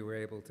later we were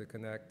able to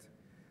connect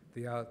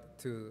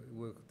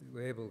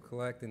we're able to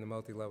collect in the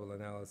multi-level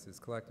analysis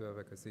collective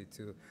efficacy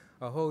to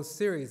a whole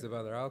series of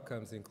other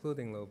outcomes,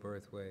 including low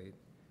birth weight,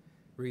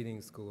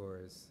 reading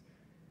scores,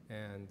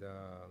 and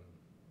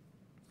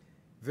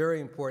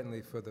very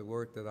importantly for the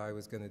work that I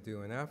was going to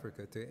do in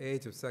Africa, to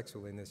age of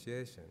sexual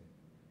initiation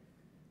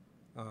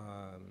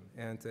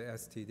and to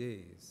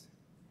STDs.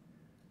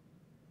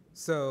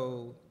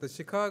 So the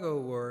Chicago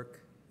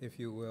work, if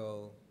you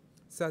will,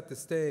 set the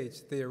stage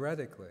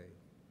theoretically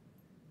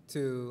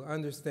to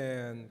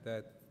understand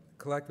that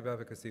collective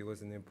efficacy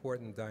was an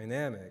important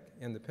dynamic,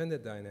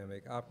 independent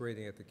dynamic,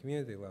 operating at the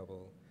community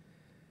level.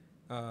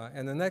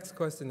 And the next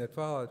question that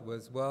followed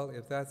was, well,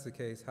 if that's the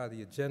case, how do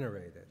you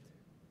generate it?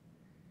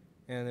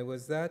 And it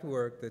was that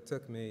work that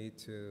took me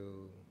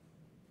to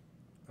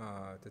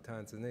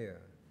Tanzania.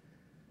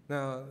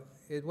 Now,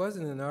 it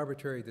wasn't an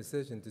arbitrary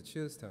decision to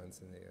choose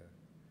Tanzania.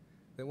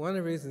 But one of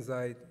the reasons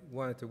I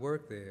wanted to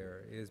work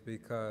there is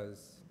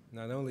because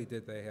not only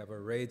did they have a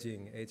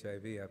raging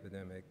HIV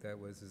epidemic that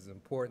was as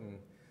important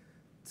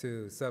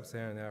to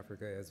sub-Saharan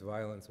Africa as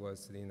violence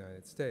was to the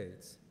United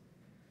States,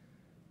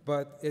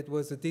 but it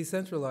was a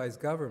decentralized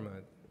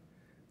government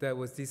that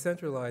was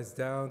decentralized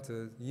down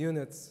to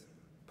units,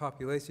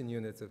 population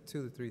units of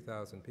 2,000 to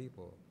 3,000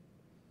 people.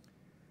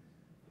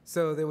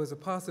 So there was a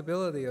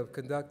possibility of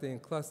conducting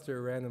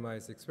cluster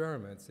randomized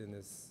experiments in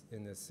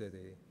this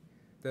city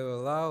that would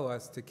allow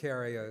us to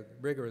carry a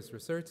rigorous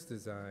research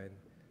design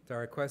to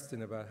our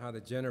question about how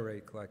to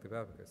generate collective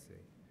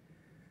efficacy.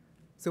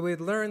 So we had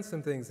learned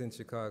some things in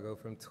Chicago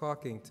from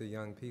talking to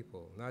young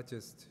people, not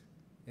just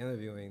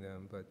interviewing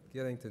them, but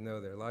getting to know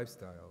their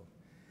lifestyle.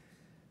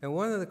 And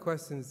one of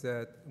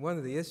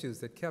the issues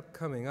that kept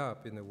coming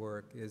up in the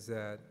work is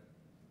that,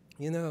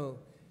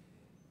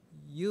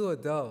 you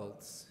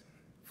adults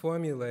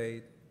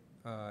formulate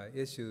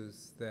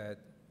issues that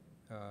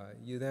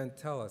you then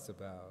tell us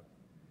about,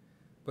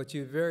 but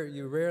you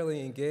rarely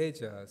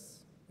engage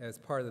us as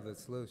part of the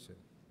solution.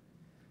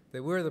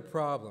 That we're the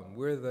problem.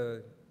 We're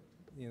the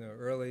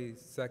early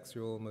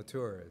sexual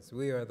matures.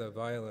 We are the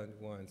violent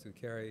ones who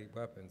carry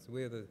weapons.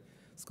 We are the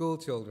school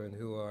children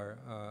who are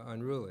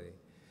unruly.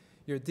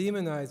 You're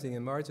demonizing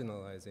and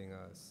marginalizing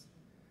us,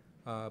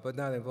 but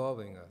not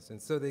involving us.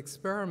 And so the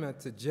experiment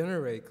to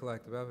generate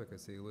collective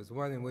efficacy was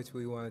one in which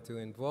we wanted to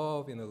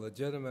involve in a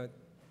legitimate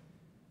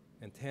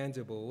and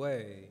tangible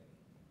way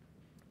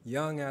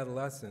young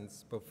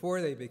adolescents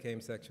before they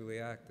became sexually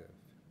active.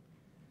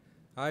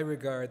 I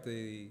regard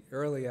the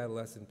early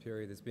adolescent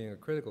period as being a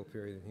critical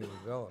period in human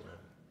development.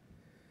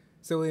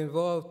 So we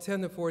involved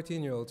 10 to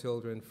 14-year-old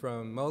children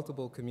from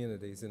multiple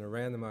communities in a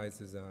randomized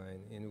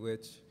design in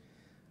which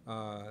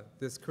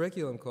this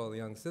curriculum called the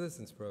Young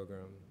Citizens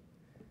Program,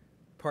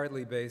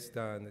 partly based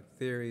on the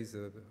theories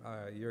of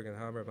Jürgen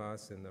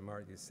Habermas and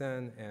Amartya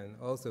Sen, and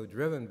also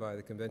driven by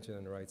the Convention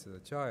on the Rights of the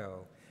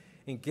Child,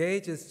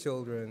 engages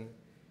children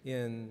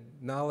in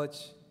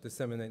knowledge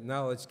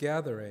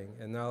gathering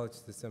and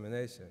knowledge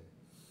dissemination.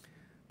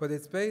 But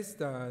it's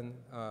based on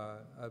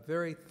a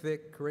very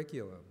thick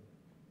curriculum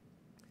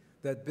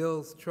that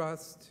builds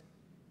trust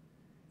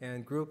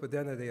and group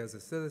identity as a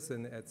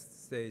citizen at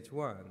stage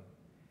 1.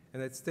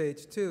 And at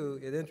stage 2,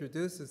 it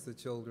introduces the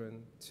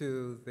children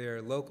to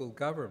their local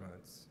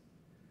governments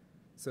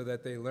so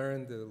that they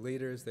learn the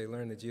leaders, they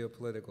learn the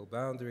geopolitical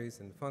boundaries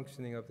and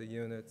functioning of the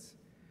units.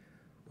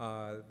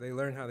 They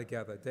learn how to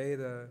gather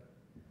data.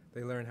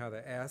 They learn how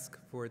to ask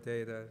for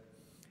data.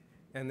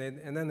 And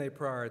then they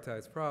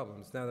prioritize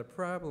problems. Now, the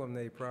problem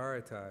they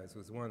prioritized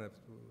was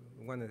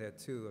one that had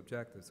 2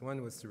 objectives.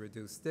 One was to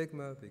reduce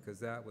stigma, because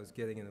that was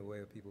getting in the way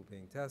of people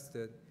being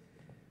tested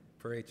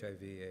for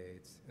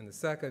HIV/AIDS. And the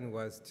second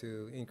was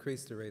to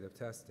increase the rate of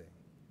testing.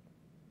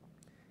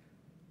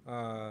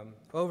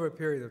 Over a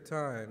period of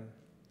time,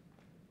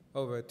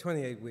 over a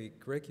 28-week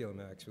curriculum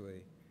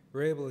actually,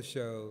 we're able to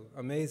show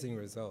amazing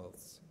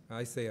results.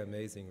 I say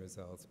amazing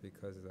results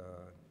because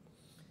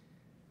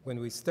when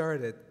we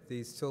started,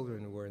 these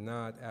children were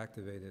not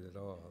activated at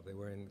all. They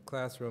were in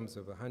classrooms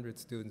of 100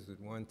 students with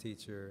 1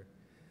 teacher,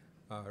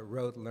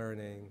 rote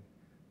learning,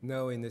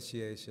 no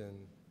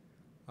initiation,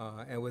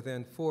 and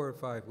within 4 or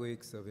 5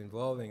 weeks of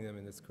involving them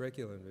in this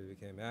curriculum, they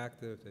became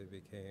active, they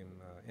became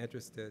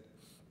interested,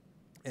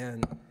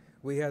 and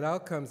we had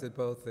outcomes at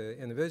both the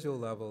individual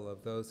level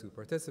of those who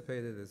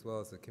participated as well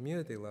as the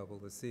community level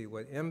to see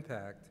what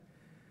impact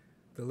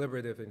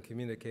deliberative and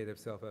communicative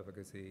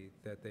self-efficacy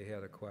that they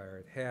had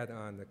acquired had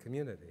on the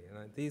community.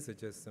 And these are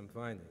just some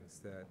findings,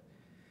 that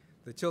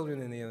the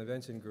children in the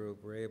intervention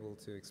group were able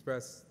to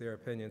express their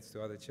opinions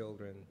to other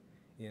children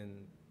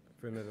in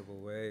formidable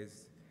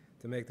ways,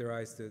 to make their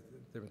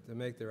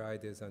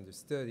ideas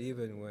understood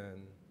even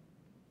when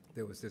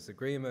there was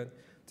disagreement,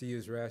 to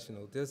use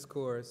rational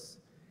discourse,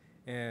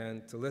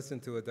 and to listen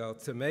to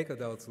adults, to make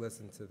adults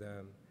listen to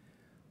them.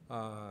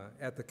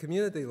 At the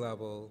community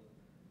level,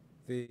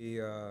 the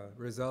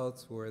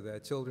results were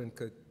that children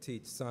could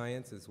teach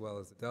science as well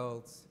as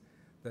adults,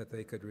 that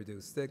they could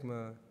reduce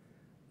stigma,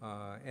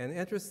 and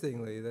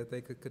interestingly, that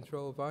they could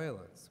control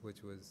violence,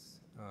 which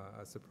was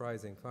a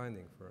surprising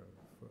finding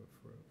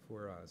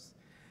for us.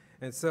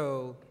 And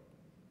so,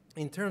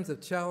 in terms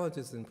of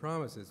challenges and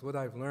promises, what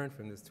I've learned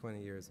from this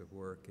 20 years of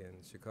work in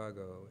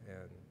Chicago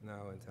and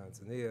now in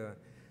Tanzania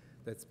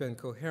that's been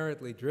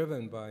coherently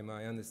driven by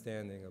my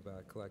understanding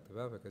about collective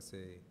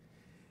efficacy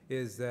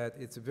is that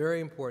it's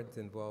very important to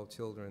involve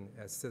children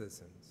as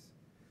citizens.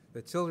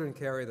 The children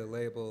carry the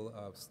label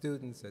of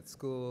students at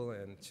school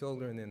and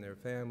children in their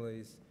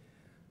families,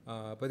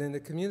 but in the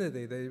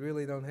community, they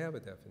really don't have a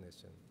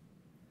definition.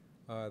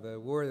 The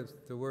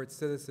word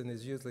citizen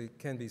is usually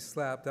can be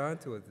slapped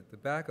onto it at the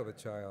back of a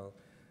child,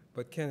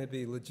 but can it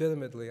be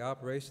legitimately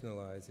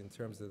operationalized in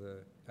terms of the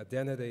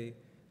identity,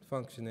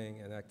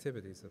 functioning, and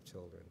activities of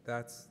children?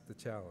 That's the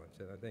challenge,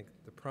 and I think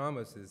the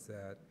promise is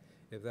that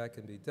if that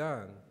can be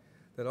done,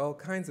 that all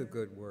kinds of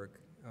good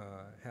work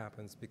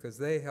happens because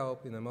they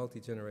help in a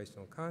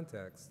multi-generational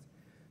context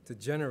to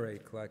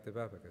generate collective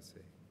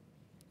efficacy.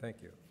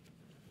 Thank you.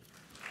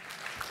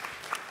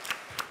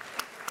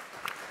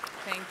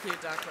 Thank you,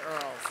 Dr.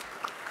 Earls.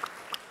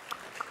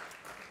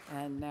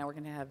 And now we're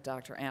going to have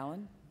Dr.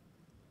 Allen.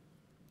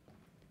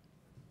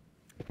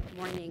 Good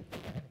morning.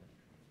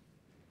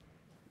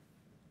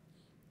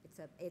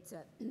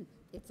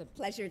 It's a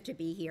pleasure to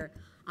be here.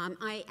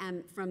 I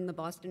am from the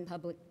Boston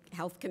Public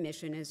Health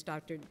Commission, as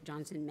Dr.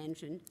 Johnson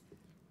mentioned.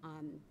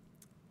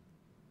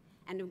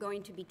 And I'm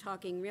going to be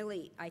talking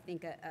really, I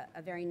think,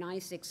 a very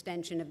nice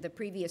extension of the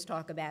previous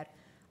talk about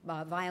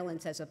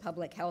violence as a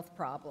public health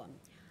problem.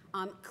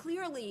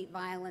 Clearly,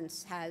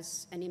 violence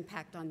has an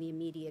impact on the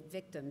immediate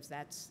victims.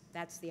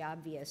 That's the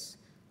obvious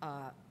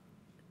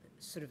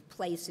sort of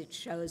place it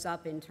shows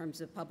up in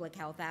terms of public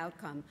health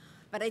outcome.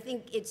 But I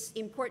think it's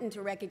important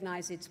to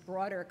recognize its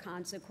broader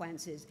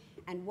consequences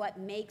and what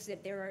makes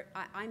it.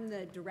 I'm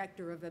the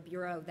director of a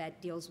bureau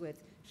that deals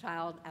with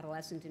child,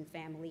 adolescent, and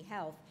family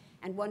health.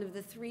 And one of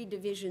the 3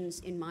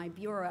 divisions in my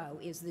bureau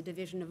is the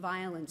Division of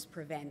Violence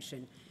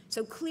Prevention.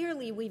 So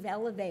clearly we've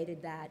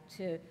elevated that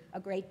to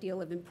a great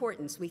deal of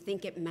importance. We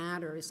think it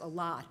matters a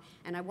lot.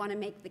 And I want to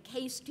make the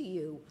case to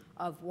you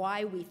of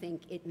why we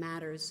think it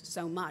matters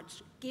so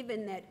much,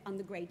 given that on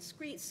the great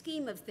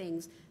scheme of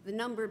things, the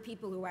number of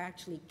people who are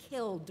actually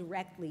killed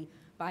directly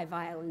by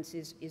violence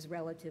is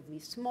relatively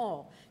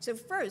small. So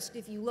first,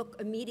 if you look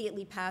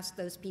immediately past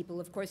those people,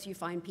 of course you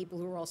find people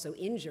who are also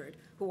injured,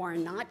 who are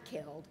not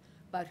killed,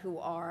 but who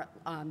are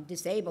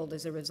disabled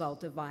as a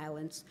result of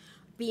violence.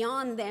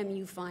 Beyond them,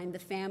 you find the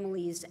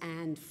families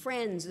and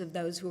friends of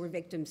those who are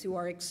victims who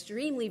are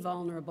extremely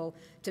vulnerable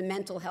to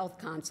mental health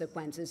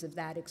consequences of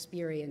that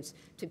experience,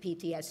 to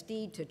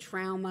PTSD, to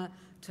trauma,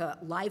 to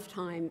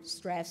lifetime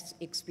stress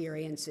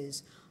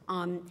experiences,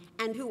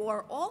 and who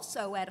are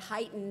also at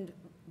heightened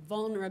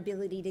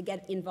vulnerability to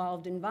get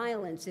involved in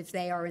violence if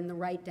they are in the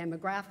right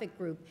demographic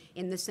group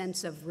in the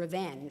sense of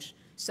revenge.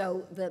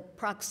 So the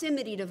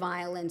proximity to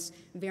violence,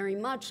 very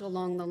much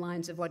along the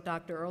lines of what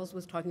Dr. Earls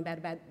was talking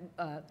about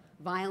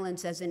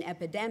violence as an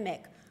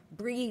epidemic,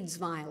 breeds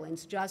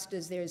violence, just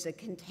as there's a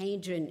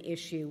contagion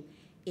issue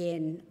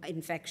in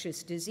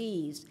infectious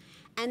disease.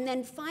 And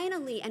then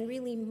finally, and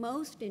really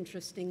most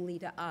interestingly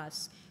to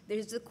us,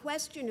 there's the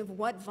question of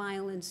what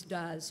violence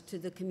does to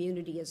the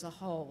community as a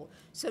whole.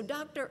 So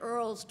Dr.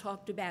 Earls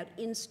talked about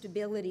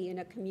instability in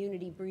a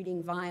community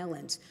breeding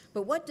violence,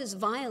 but what does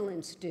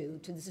violence do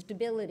to the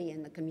stability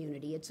in the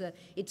community?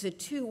 It's a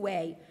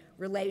two-way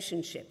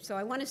relationship. So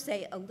I want to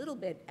say a little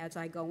bit as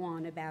I go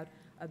on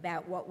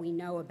about what we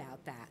know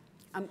about that.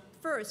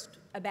 First,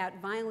 about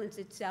violence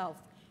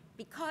itself.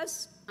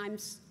 Because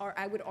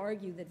I would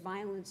argue that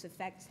violence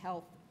affects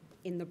health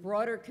in the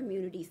broader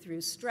community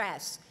through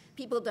stress,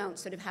 people don't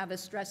sort of have a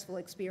stressful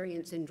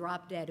experience and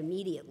drop dead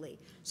immediately.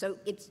 So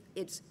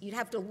you'd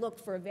have to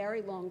look for a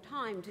very long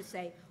time to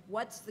say,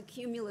 what's the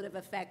cumulative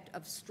effect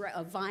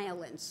of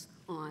violence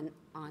on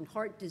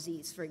heart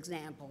disease, for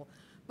example.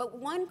 But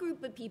one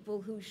group of people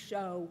who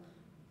show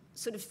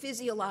sort of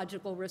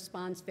physiological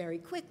response very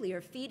quickly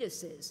are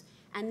fetuses.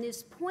 And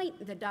this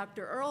point that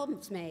Dr.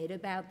 Earls made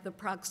about the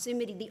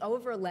proximity, the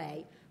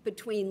overlay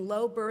between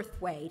low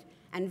birth weight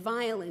and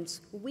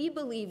violence, we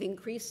believe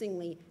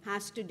increasingly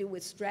has to do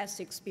with stress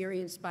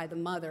experienced by the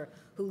mother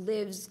who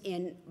lives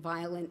in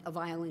a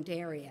violent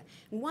area.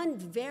 And one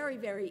very,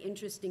 very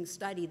interesting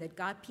study that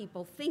got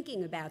people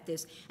thinking about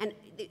this, and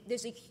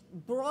there's a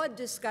broad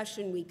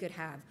discussion we could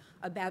have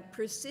about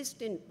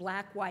persistent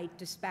black-white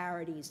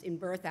disparities in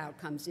birth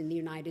outcomes in the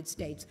United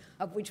States,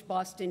 of which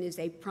Boston is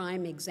a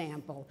prime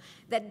example,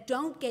 that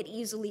don't get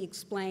easily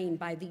explained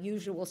by the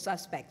usual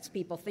suspects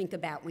people think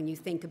about when you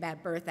think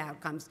about birth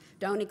outcomes,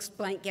 don't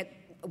get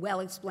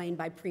well explained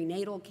by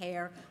prenatal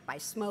care, by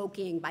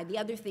smoking, by the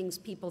other things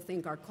people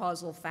think are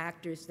causal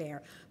factors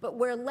there. But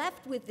we're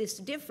left with this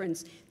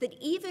difference that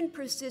even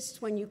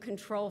persists when you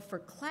control for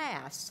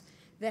class,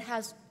 that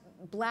has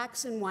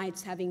blacks and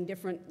whites having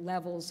different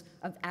levels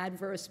of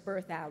adverse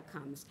birth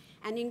outcomes.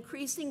 And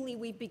increasingly,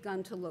 we've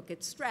begun to look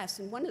at stress.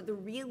 And one of the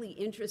really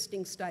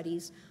interesting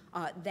studies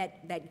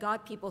that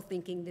got people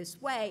thinking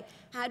this way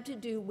had to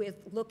do with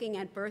looking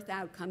at birth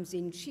outcomes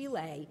in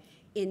Chile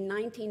in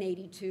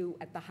 1982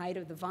 at the height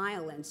of the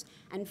violence,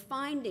 and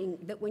finding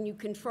that when you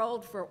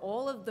controlled for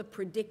all of the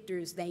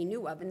predictors they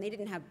knew of, and they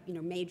didn't have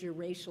major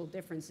racial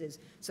differences,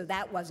 so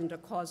that wasn't a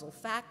causal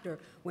factor,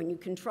 when you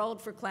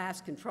controlled for class,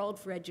 controlled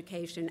for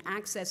education,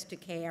 access to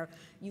care,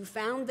 you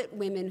found that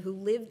women who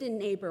lived in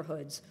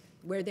neighborhoods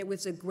where there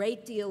was a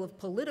great deal of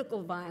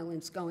political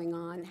violence going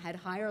on had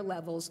higher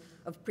levels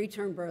of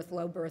preterm birth,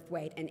 low birth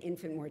weight, and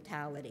infant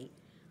mortality.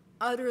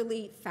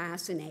 Utterly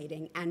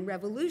fascinating and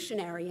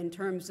revolutionary in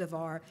terms of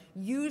our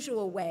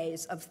usual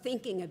ways of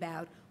thinking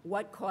about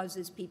what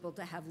causes people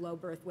to have low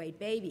birth weight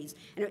babies.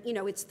 And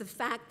it's the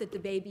fact that the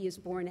baby is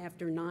born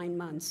after 9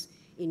 months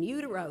in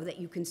utero that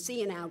you can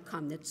see an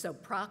outcome that's so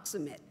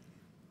proximate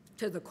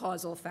to the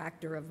causal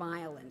factor of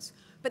violence.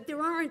 But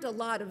there aren't a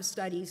lot of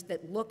studies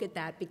that look at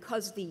that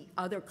because the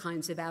other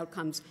kinds of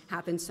outcomes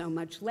happen so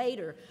much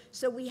later.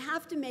 So we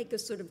have to make a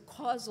sort of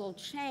causal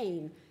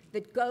chain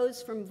that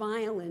goes from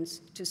violence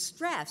to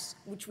stress,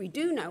 which we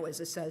do know is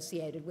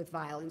associated with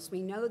violence.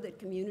 We know that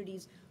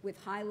communities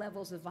with high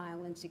levels of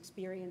violence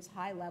experience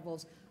high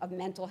levels of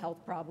mental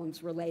health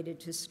problems related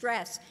to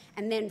stress,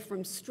 and then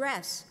from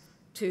stress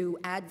to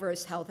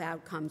adverse health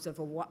outcomes of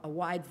a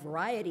wide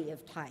variety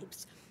of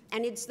types.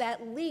 And it's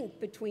that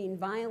link between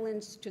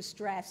violence to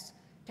stress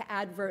to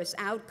adverse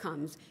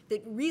outcomes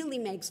that really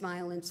makes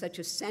violence such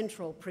a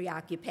central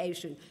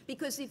preoccupation.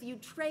 Because if you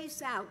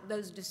trace out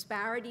those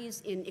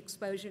disparities in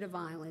exposure to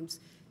violence,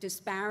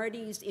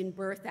 disparities in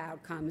birth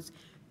outcomes,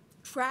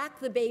 track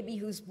the baby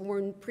who's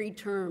born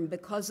preterm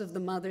because of the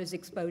mother's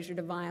exposure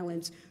to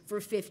violence for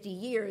 50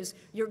 years,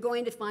 you're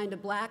going to find a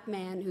black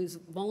man who's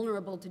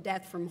vulnerable to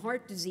death from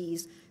heart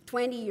disease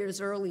 20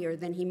 years earlier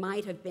than he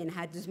might have been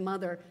had his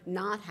mother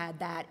not had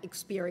that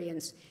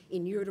experience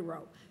in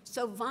utero.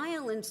 So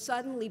violence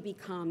suddenly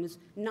becomes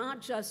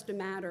not just a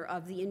matter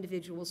of the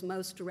individuals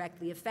most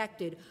directly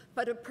affected,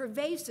 but a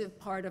pervasive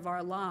part of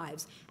our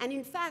lives. And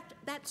in fact,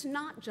 that's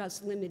not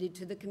just limited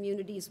to the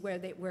communities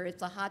where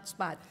it's a hot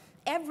spot.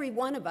 Every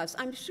one of us,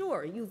 I'm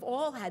sure you've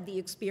all had the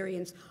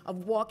experience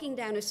of walking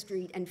down a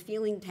street and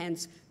feeling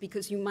tense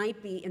because you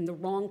might be in the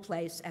wrong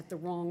place at the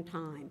wrong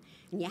time.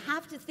 And you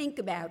have to think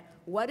about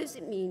what does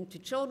it mean to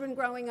children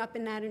growing up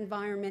in that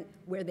environment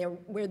where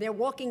they're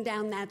walking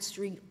down that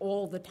street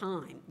all the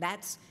time.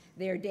 That's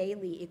their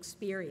daily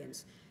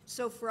experience.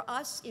 So for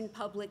us in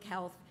public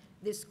health,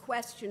 this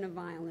question of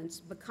violence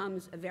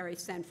becomes a very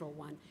central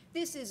one.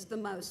 This is the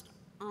most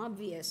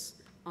obvious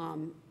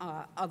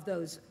of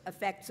those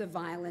effects of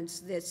violence.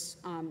 This,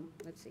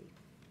 let's see,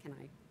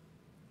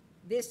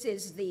 this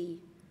is the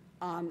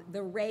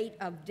rate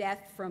of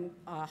death from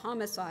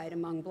homicide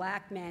among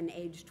black men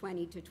aged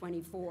 18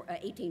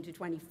 to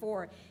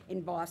 24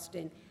 in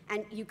Boston.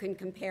 And you can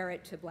compare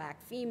it to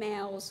black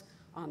females.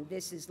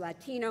 This is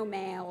Latino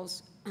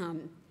males.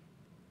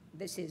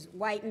 This is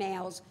white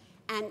males.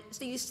 And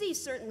so you see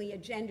certainly a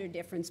gender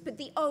difference, but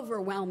the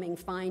overwhelming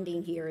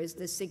finding here is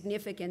the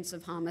significance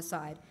of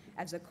homicide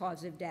as a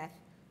cause of death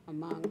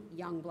among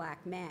young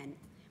black men.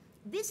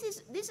 This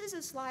is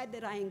a slide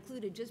that I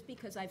included just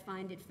because I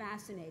find it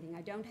fascinating.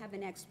 I don't have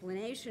an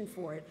explanation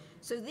for it.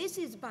 So this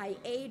is by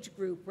age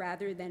group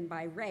rather than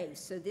by race.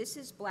 So this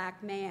is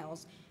black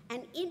males.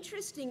 And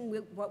interesting,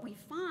 what we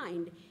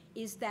find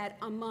is that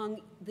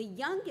among the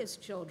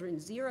youngest children,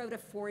 0 to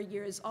 4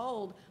 years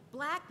old,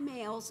 black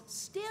males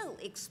still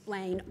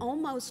explain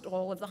almost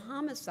all of the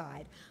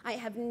homicide. I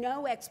have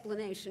no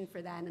explanation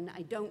for that, and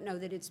I don't know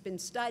that it's been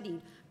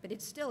studied, but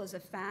it still is a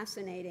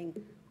fascinating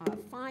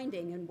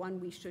finding and one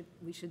we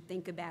should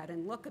think about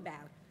and look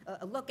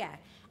at.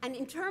 And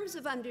in terms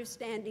of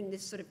understanding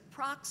this sort of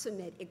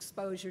proximate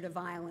exposure to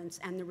violence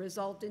and the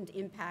resultant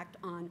impact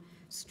on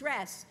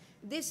stress,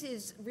 this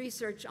is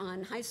research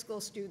on high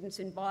school students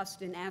in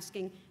Boston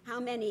asking how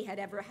many had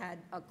ever had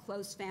a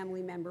close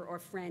family member or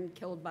friend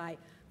killed by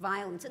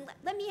violence. And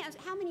let me ask,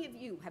 how many of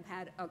you have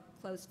had a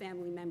close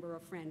family member or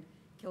friend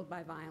killed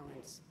by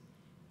violence?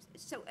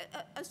 So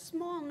a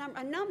small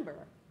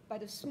number,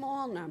 but a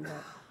small number.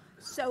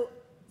 So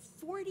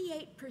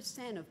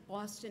 48% of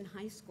Boston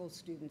high school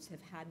students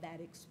have had that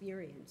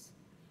experience.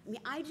 I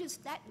mean,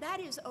 that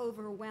is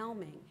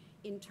overwhelming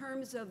in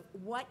terms of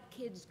what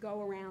kids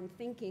go around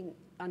thinking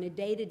on a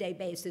day-to-day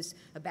basis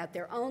about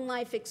their own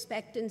life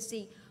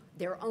expectancy,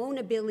 their own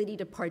ability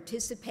to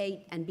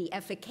participate and be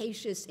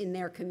efficacious in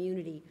their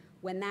community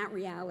when that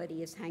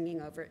reality is hanging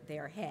over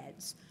their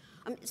heads.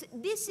 So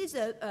this is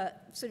a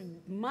sort of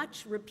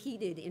much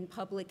repeated in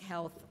public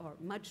health or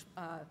much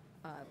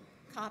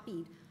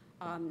copied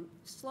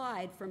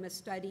slide from a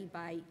study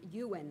by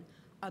Ewan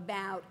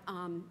about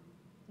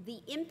the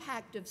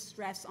impact of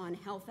stress on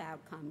health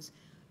outcomes,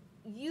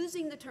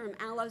 using the term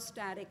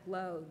allostatic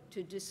load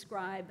to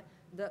describe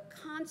the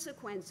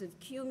consequence of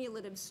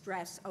cumulative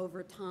stress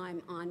over time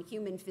on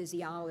human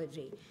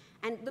physiology.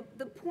 And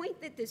the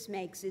point that this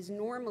makes is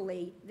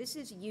normally, this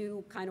is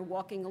you kind of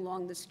walking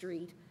along the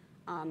street,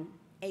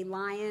 a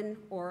lion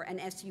or an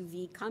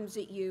SUV comes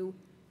at you,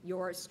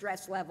 your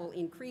stress level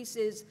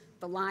increases,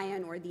 the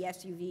lion or the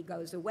SUV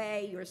goes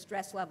away, your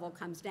stress level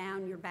comes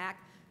down, you're back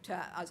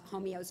to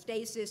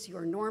homeostasis,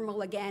 you're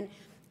normal again.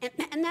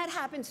 And that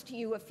happens to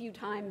you a few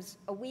times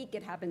a week.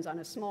 It happens on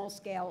a small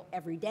scale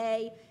every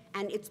day,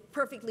 and it's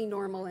perfectly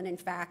normal and, in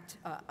fact,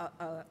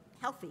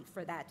 healthy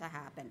for that to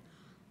happen.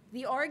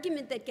 The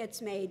argument that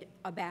gets made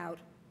about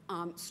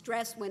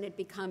stress when it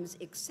becomes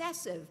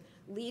excessive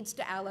leads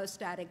to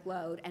allostatic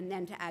load and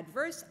then to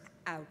adverse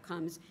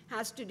outcomes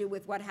has to do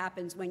with what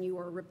happens when you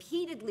are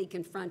repeatedly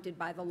confronted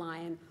by the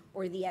lion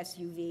or the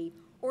SUV,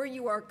 or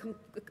you are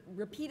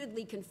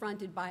repeatedly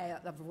confronted by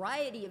a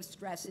variety of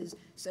stresses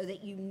so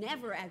that you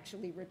never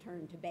actually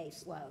return to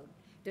base load,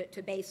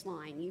 to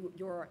baseline.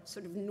 Your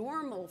sort of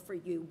normal for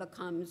you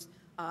becomes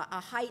a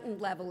heightened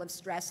level of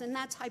stress, and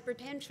that's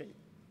hypertension.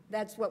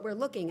 That's what we're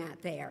looking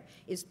at there,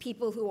 is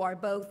people who are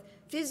both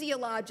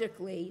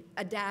physiologically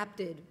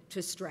adapted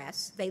to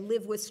stress, they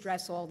live with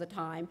stress all the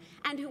time,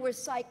 and who are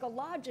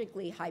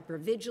psychologically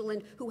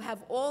hypervigilant, who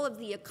have all of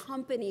the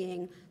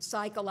accompanying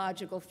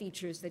psychological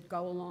features that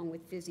go along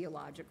with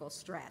physiological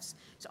stress.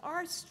 So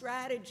our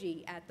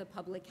strategy at the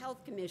Public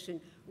Health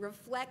Commission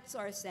reflects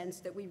our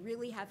sense that we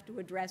really have to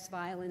address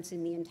violence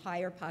in the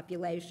entire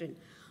population.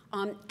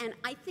 And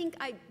I think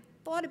I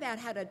thought about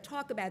how to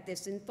talk about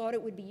this and thought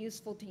it would be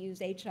useful to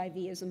use HIV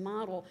as a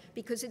model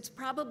because it's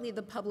probably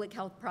the public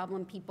health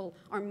problem people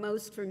are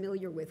most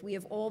familiar with. We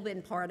have all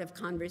been part of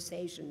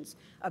conversations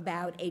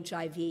about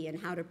HIV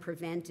and how to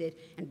prevent it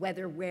and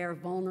whether we're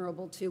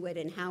vulnerable to it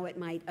and how it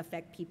might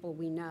affect people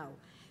we know.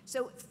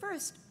 So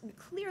first,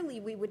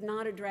 clearly we would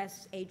not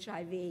address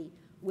HIV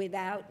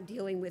without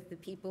dealing with the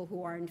people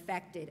who are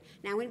infected.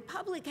 Now, in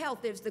public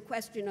health, there's the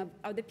question of,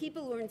 are the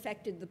people who are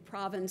infected the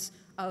province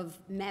of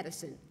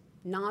medicine?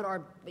 Not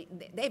our,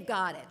 they've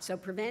got it. So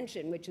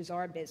prevention, which is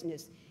our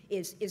business,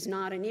 is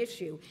not an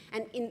issue.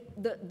 And in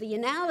the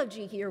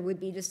analogy here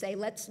would be to say,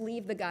 let's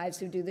leave the guys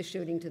who do the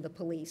shooting to the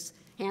police,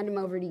 hand them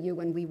over to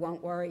you and we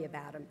won't worry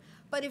about them.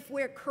 But if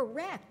we're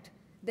correct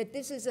that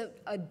this is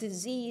a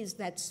disease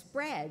that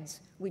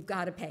spreads, we've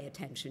got to pay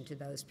attention to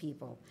those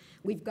people.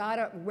 We've got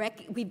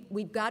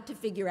to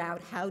figure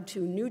out how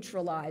to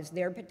neutralize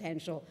their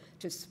potential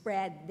to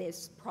spread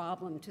this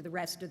problem to the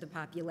rest of the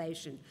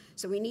population.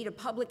 So we need a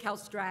public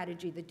health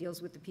strategy that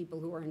deals with the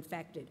people who are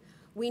infected.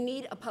 We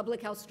need a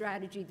public health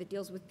strategy that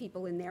deals with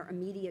people in their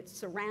immediate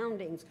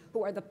surroundings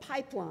who are the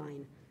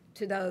pipeline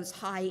to those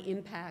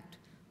high-impact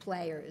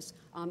players,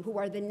 who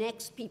are the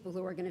next people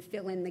who are going to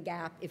fill in the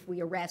gap if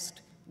we arrest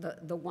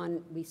the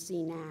one we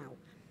see now.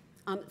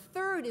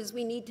 Third is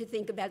we need to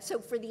think about, so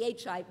for the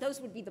HIV,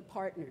 those would be the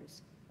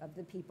partners of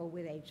the people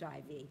with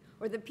HIV,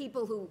 or the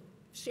people who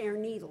share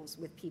needles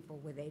with people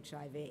with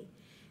HIV.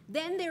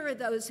 Then there are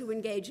those who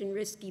engage in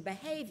risky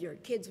behavior,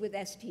 kids with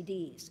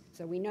STDs.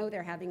 So we know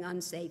they're having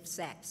unsafe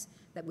sex.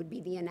 That would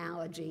be the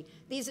analogy.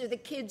 These are the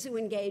kids who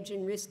engage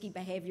in risky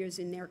behaviors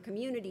in their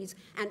communities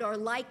and are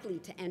likely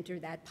to enter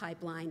that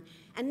pipeline.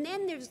 And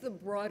then there's the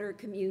broader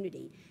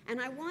community. And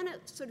I want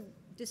to sort of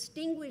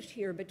distinguish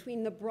here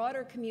between the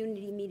broader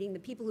community, meaning the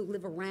people who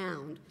live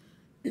around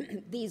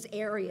these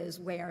areas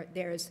where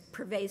there's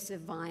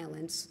pervasive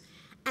violence,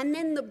 and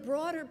then the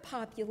broader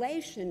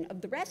population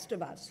of the rest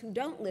of us who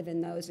don't live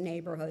in those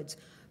neighborhoods,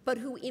 but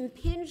who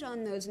impinge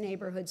on those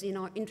neighborhoods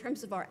in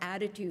terms of our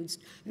attitudes.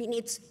 I mean,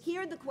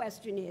 here the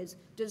question is,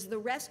 does the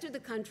rest of the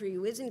country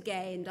who isn't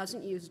gay and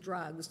doesn't use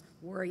drugs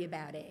worry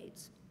about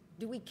AIDS?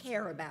 Do we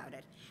care about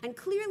it? And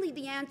clearly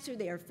the answer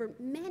there for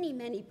many,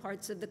 many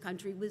parts of the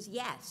country was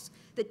yes,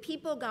 that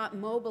people got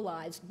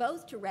mobilized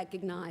both to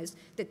recognize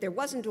that there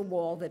wasn't a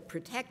wall that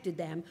protected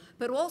them,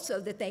 but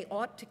also that they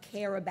ought to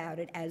care about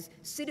it as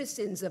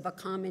citizens of a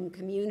common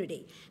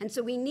community. And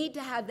so we need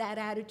to have that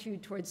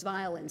attitude towards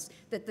violence,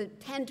 that the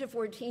 10 to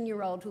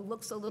 14-year-old who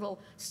looks a little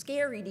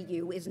scary to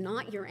you is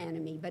not your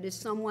enemy, but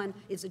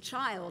is a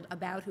child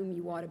about whom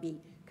you ought to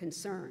be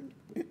concerned.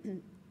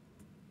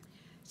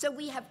 So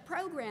we have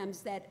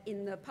programs that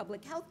in the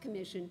Public Health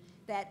Commission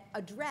that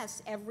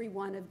address every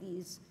one of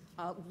these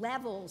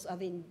levels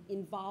of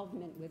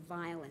involvement with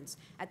violence.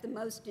 At the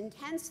most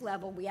intense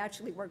level, we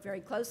actually work very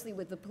closely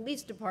with the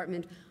police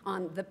department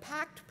on the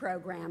PACT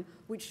program,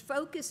 which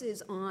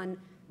focuses on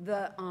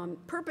the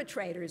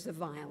perpetrators of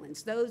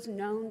violence, those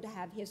known to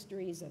have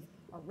histories of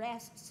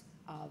arrests,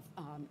 of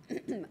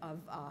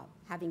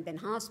having been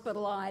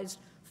hospitalized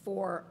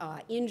for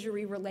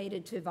injury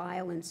related to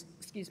violence,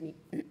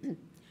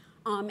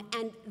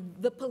 and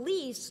the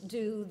police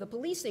do the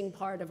policing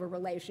part of a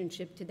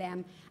relationship to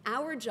them.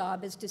 Our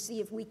job is to see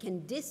if we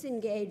can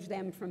disengage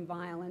them from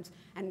violence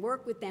and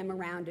work with them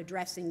around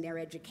addressing their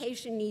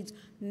education needs.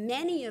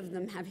 Many of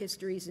them have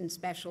histories in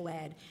special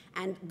ed,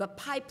 and the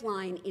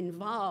pipeline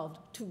involved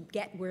to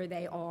get where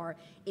they are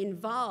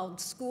involved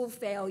school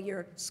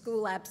failure,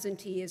 school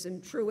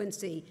absenteeism,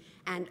 truancy,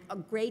 and a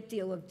great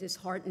deal of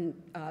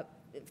disheartened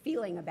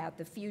feeling about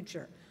the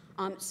future.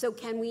 So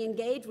can we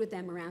engage with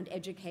them around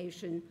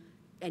education,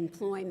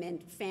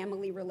 employment,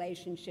 family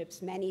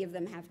relationships? Many of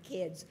them have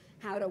kids,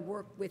 how to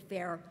work with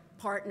their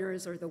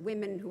partners or the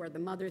women who are the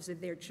mothers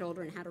of their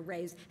children, how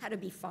to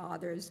be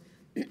fathers.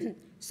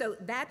 So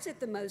that's at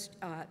the most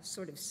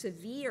sort of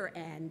severe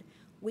end.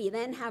 We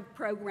then have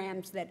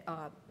programs that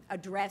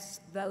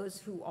address those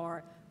who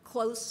are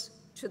close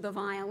to the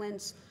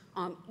violence,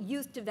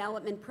 youth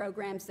development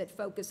programs that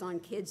focus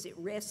on kids at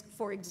risk.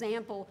 For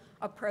example,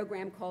 a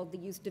program called the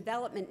Youth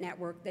Development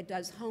Network that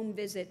does home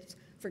visits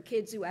for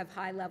kids who have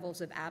high levels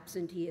of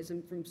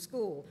absenteeism from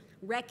school,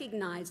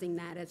 recognizing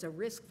that as a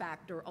risk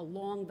factor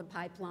along the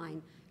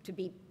pipeline to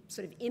be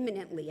sort of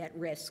imminently at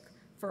risk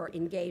for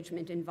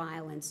engagement in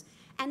violence.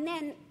 And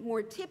then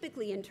more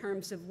typically in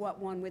terms of what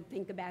one would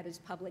think about as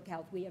public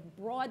health, we have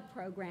broad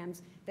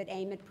programs that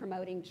aim at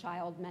promoting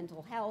child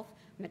mental health,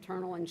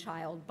 maternal and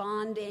child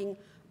bonding,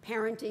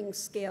 parenting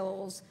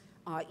skills,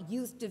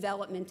 youth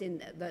development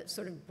in the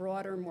sort of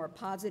broader, more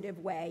positive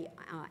way,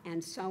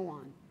 and so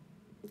on.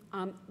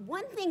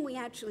 One thing we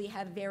actually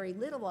have very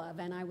little of,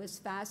 and I was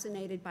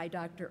fascinated by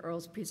Dr.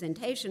 Earls'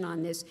 presentation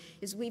on this,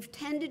 is we've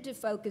tended to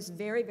focus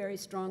very, very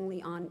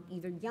strongly on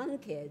either young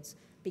kids,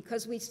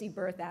 because we see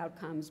birth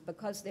outcomes,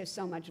 because there's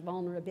so much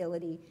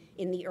vulnerability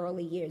in the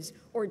early years,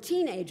 or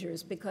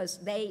teenagers, because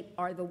they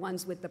are the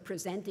ones with the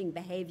presenting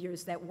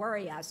behaviors that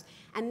worry us.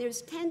 And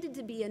there's tended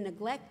to be a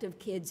neglect of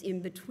kids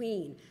in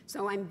between.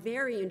 So I'm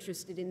very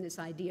interested in this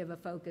idea of a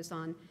focus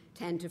on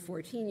 10 to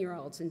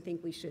 14-year-olds, and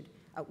think we should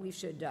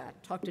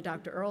talk to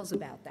Dr. Earls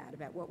about that,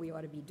 about what we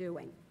ought to be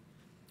doing.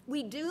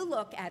 We do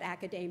look at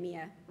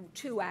academia,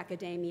 to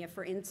academia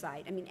for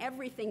insight. I mean,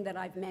 everything that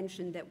I've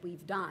mentioned that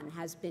we've done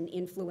has been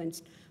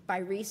influenced by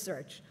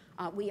research.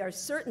 We are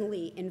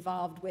certainly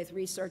involved with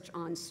research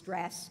on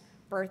stress,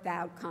 birth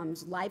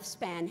outcomes,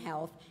 lifespan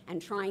health,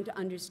 and trying to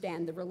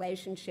understand the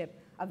relationship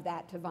of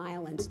that to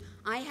violence.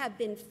 I have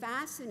been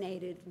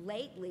fascinated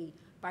lately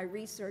by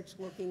research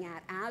looking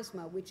at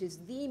asthma, which is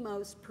the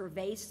most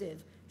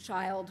pervasive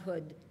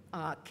childhood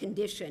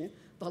condition,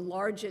 the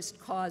largest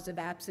cause of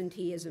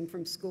absenteeism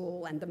from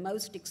school, and the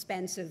most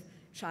expensive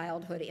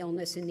childhood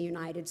illness in the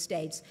United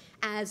States,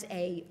 as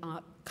a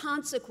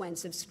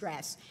consequence of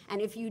stress. And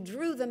if you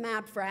drew the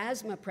map for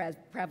asthma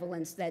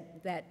prevalence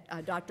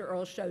that Dr.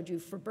 Earls showed you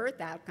for birth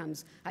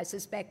outcomes, I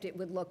suspect it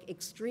would look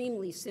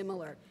extremely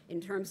similar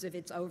in terms of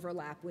its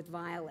overlap with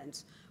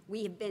violence.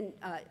 We have been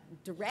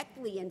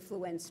directly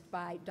influenced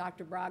by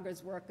Dr.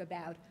 Braga's work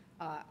about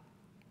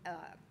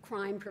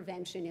crime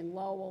prevention in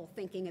Lowell,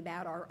 thinking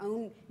about our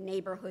own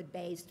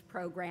neighborhood-based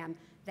program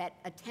that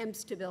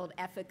attempts to build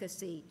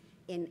efficacy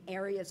in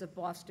areas of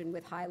Boston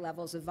with high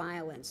levels of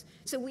violence.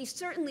 So we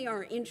certainly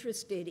are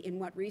interested in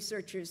what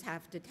researchers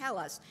have to tell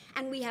us,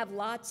 and we have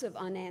lots of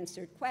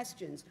unanswered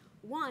questions.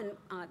 One,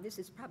 this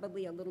is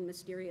probably a little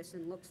mysterious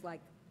and looks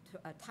like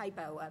a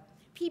typo.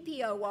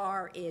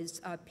 PPOR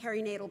is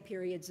perinatal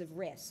periods of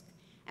risk.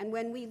 And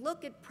when we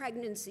look at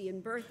pregnancy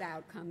and birth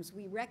outcomes,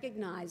 we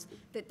recognize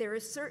that there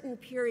are certain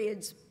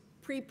periods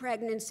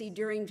pre-pregnancy,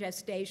 during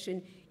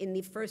gestation, in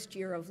the first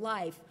year of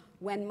life,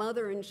 when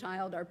mother and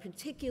child are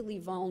particularly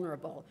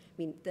vulnerable. I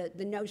mean,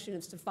 the notion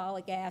of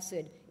cephalic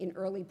acid in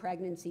early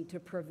pregnancy to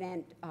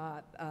prevent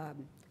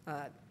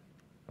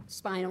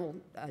spinal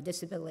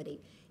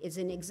disability is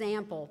an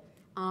example.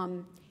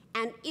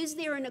 And is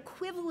there an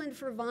equivalent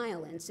for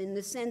violence in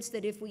the sense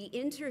that if we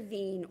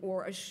intervene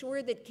or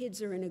assure that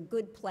kids are in a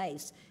good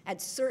place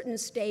at certain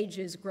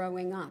stages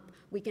growing up,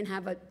 we can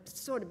have a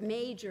sort of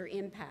major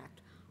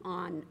impact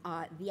on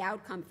the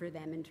outcome for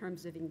them in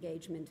terms of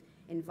engagement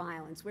in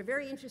violence? We're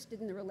very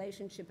interested in the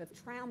relationship of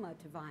trauma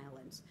to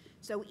violence.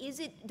 So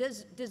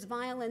does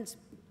violence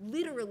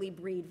literally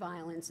breed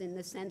violence in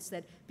the sense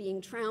that being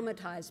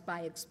traumatized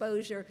by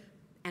exposure,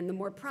 and the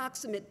more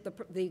proximate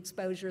the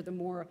exposure, the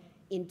more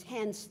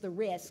intense the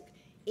risk,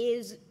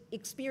 is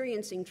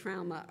experiencing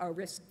trauma a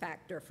risk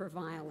factor for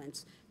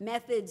violence?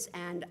 Methods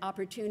and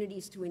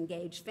opportunities to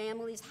engage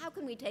families. How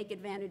can we take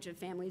advantage of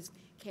families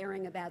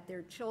caring about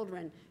their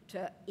children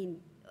to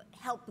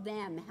help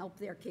them help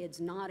their kids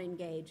not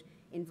engage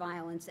in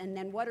violence? And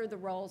then what are the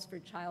roles for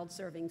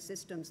child-serving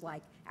systems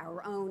like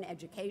our own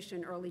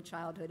education, early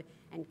childhood,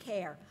 and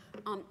care?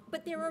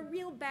 But there are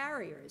real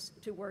barriers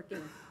to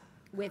working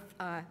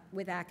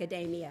with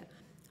academia.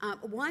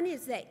 One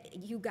is that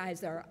you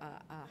guys are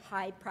a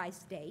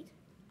high-priced state.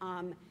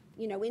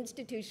 You know,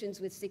 institutions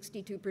with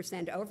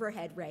 62%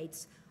 overhead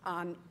rates,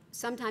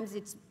 sometimes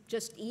it's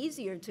just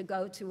easier to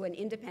go to an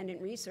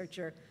independent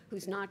researcher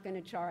who's not going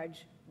to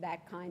charge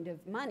that kind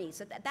of money.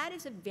 So that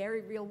is a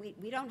very real,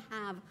 we don't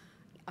have,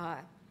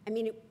 I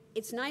mean,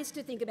 it's nice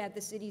to think about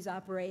the cities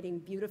operating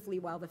beautifully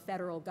while the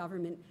federal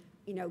government,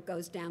 you know,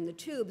 goes down the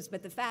tubes,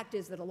 but the fact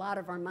is that a lot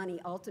of our money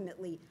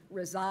ultimately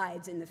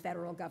resides in the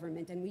federal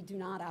government, and we do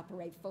not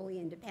operate fully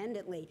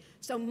independently,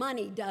 so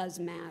money does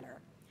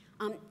matter.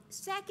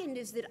 Second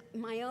is that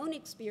my own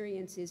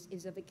experience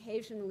is of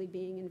occasionally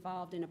being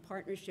involved in a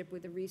partnership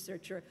with a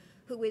researcher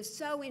who is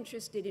so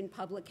interested in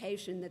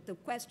publication that the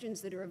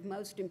questions that are of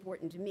most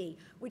important to me,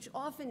 which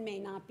often may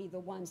not be the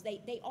ones,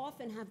 they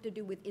often have to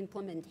do with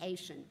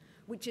implementation,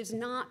 which is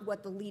not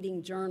what the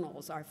leading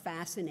journals are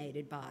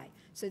fascinated by.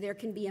 So there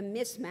can be a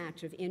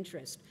mismatch of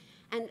interest.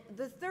 And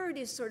the third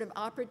is sort of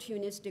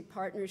opportunistic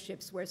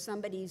partnerships where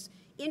somebody's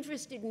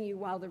interested in you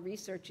while the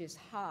research is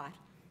hot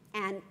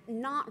and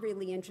not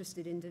really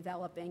interested in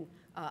developing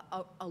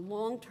a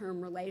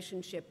long-term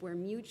relationship where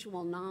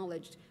mutual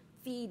knowledge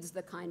feeds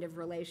the kind of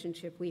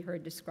relationship we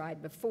heard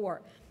described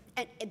before.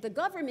 At the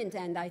government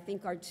end, I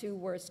think our two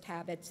worst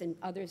habits, and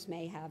others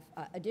may have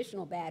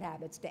additional bad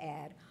habits to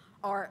add,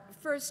 are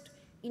first,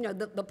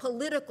 the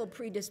political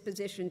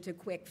predisposition to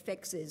quick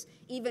fixes,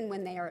 even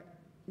when they are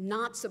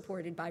not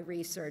supported by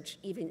research,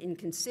 even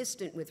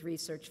inconsistent with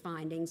research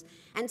findings.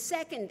 And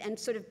second, and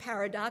sort of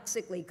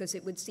paradoxically, because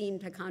it would seem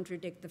to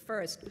contradict the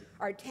first,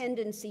 our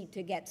tendency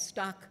to get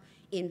stuck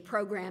in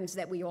programs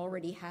that we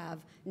already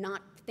have,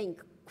 not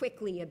think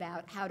quickly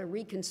about how to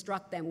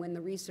reconstruct them when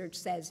the research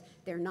says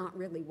they're not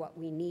really what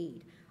we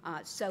need.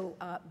 So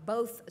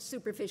both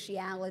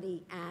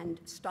superficiality and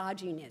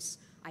stodginess,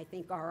 I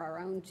think, are our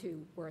own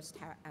two worst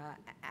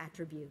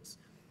attributes.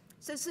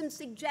 So some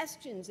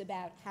suggestions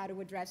about how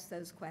to address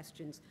those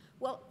questions.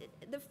 Well,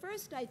 the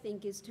first, I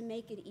think, is to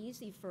make it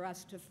easy for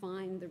us to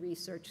find the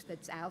research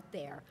that's out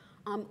there.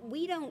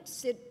 We don't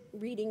sit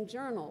reading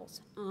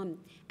journals,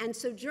 and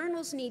so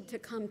journals need to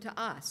come to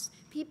us.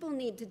 People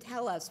need to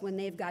tell us when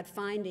they've got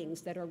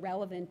findings that are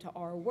relevant to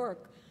our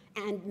work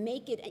and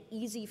make it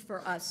easy for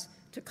us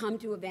to come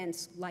to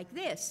events like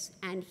this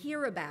and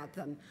hear about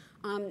them.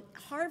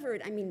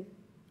 Harvard,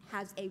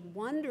 has a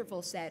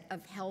wonderful set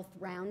of health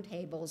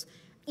roundtables,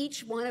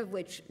 each one of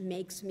which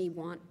makes me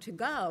want to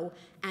go,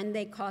 and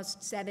they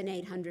cost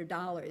 $700,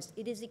 $800.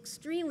 It is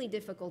extremely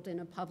difficult in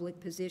a public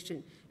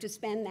position to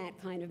spend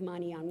that kind of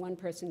money on one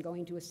person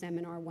going to a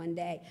seminar one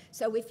day.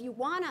 So if you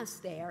want us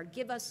there,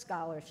 give us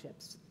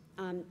scholarships.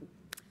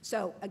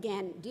 So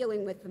again,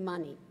 dealing with the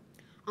money.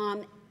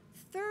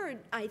 Third,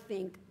 I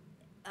think,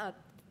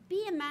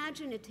 be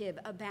imaginative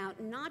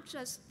about not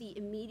just the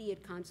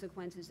immediate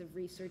consequences of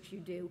research you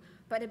do,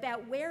 but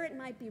about where it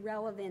might be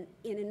relevant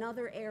in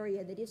another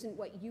area that isn't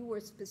what you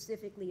were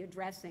specifically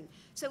addressing.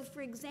 So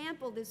for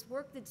example, this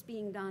work that's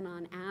being done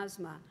on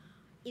asthma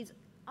is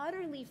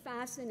utterly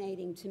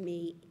fascinating to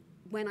me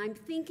when I'm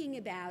thinking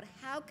about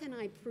how can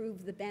I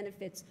prove the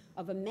benefits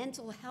of a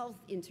mental health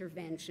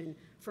intervention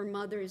for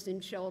mothers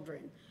and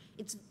children.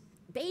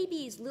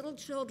 Babies, little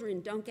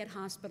children, don't get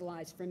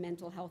hospitalized for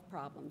mental health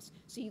problems.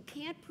 So you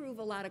can't prove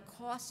a lot of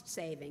cost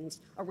savings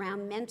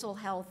around mental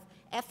health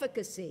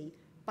efficacy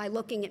by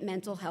looking at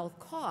mental health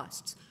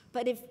costs.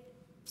 But if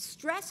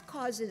stress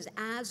causes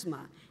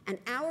asthma and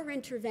our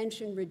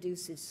intervention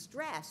reduces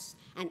stress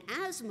and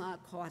asthma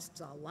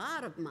costs a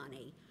lot of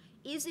money,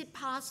 is it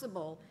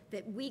possible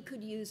that we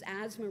could use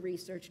asthma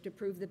research to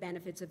prove the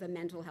benefits of a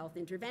mental health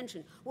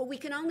intervention? Well, we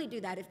can only do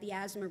that if the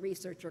asthma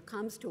researcher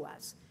comes to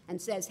us and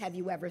says, have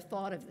you ever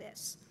thought of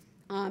this?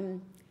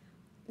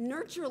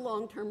 Nurture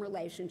long-term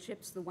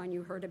relationships, the one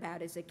you heard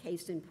about is a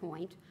case in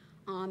point.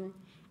 And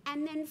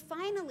then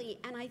finally,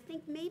 and I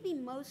think maybe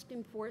most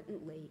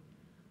importantly,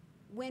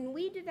 when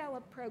we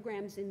develop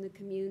programs in the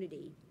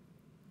community,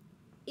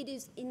 it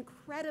is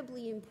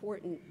incredibly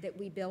important that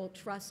we build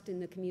trust in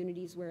the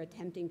communities we're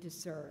attempting to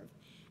serve.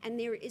 And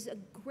there is a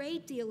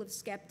great deal of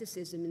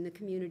skepticism in the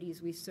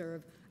communities we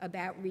serve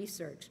about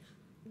research.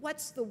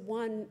 What's the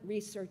one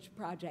research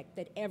project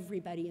that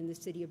everybody in the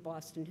city of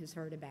Boston has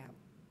heard about?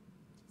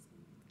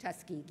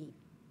 Tuskegee.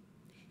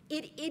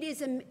 It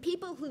is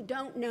people who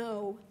don't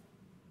know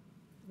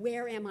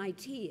where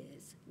MIT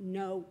is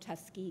know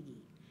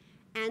Tuskegee.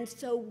 And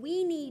so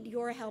we need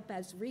your help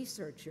as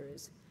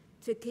researchers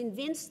to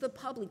convince the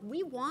public.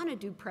 We want to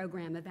do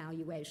program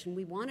evaluation,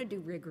 we want to do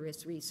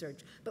rigorous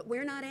research, but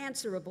we're not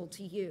answerable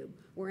to you.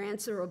 We're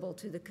answerable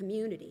to the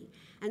community.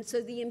 And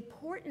so the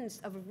importance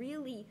of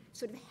really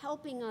sort of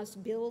helping us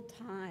build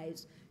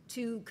ties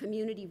to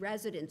community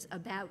residents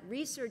about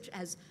research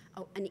as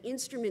an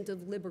instrument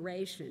of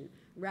liberation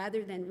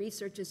rather than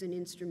research as an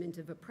instrument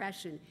of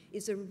oppression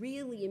is a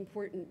really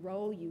important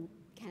role you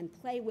can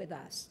play with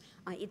us.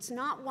 It's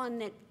not one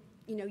that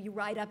you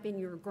write up in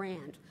your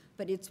grant,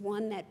 but it's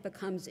one that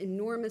becomes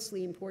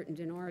enormously important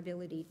in our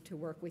ability to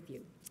work with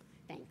you.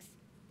 Thanks.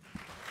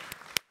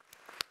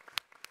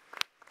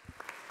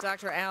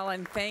 Dr.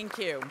 Allen, thank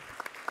you.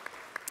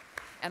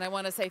 And I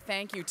want to say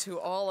thank you to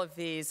all of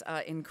these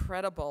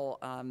incredible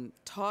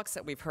talks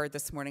that we've heard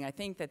this morning. I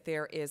think that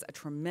there is a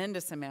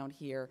tremendous amount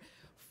here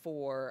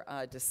for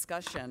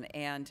discussion.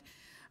 And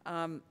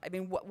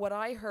what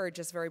I heard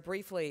just very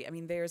briefly,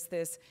 there's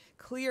this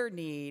clear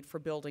need for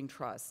building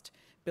trust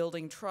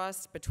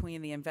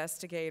between the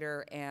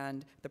investigator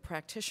and the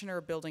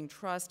practitioner, building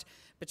trust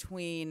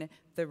between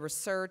the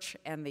research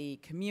and the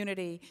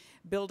community,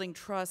 building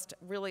trust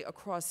really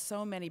across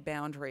so many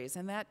boundaries.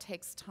 And that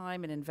takes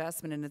time and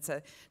investment, and it's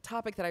a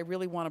topic that I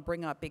really want to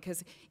bring up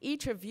because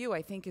each of you,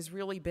 I think, has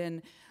really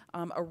been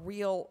a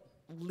real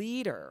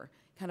leader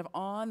kind of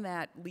on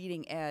that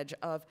leading edge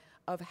of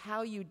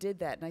how you did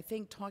that. And I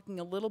think talking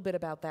a little bit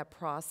about that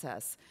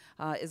process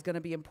is going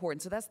to be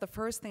important. So that's the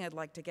first thing I'd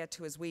like to get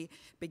to as we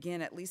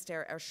begin at least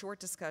our short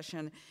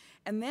discussion.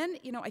 And then,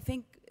 you know, I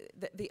think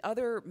the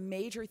other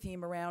major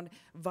theme around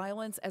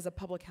violence as a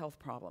public health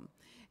problem,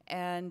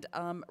 and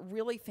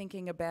really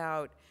thinking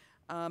about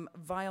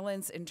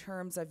violence in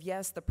terms of,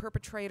 yes, the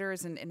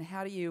perpetrators, and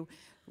how do you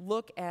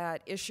look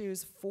at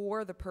issues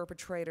for the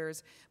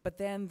perpetrators, but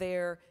then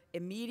their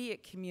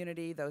immediate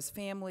community, those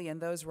family and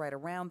those right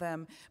around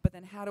them, but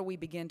then how do we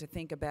begin to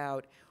think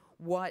about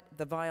what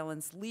the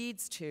violence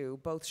leads to,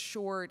 both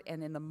short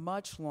and in the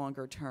much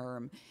longer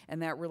term,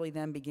 and that really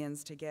then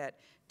begins to get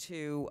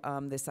to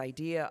this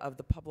idea of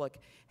the public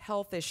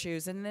health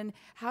issues, and then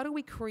how do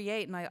we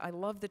create, and I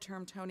love the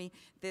term, Tony,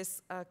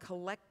 this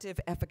collective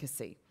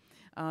efficacy.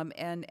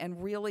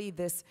 And really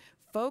this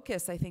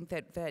focus, I think,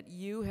 that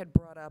you had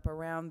brought up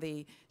around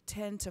the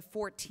 10 to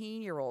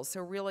 14-year-olds. So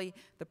really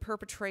the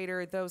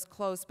perpetrator, those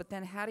close, but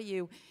then how do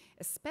you,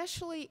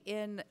 especially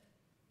in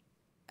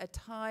a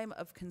time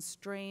of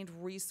constrained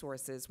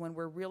resources, when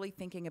we're really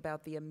thinking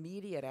about the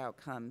immediate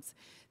outcomes,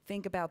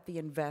 think about the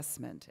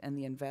investment and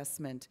the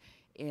investment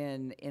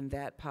in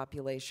that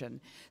population.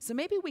 So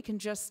maybe we can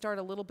just start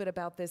a little bit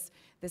about this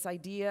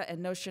idea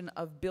and notion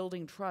of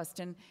building trust,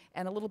 and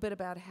a little bit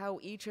about how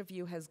each of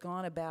you has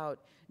gone about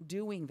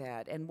doing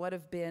that, and what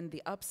have been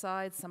the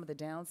upsides, some of the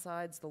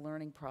downsides, the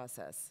learning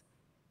process.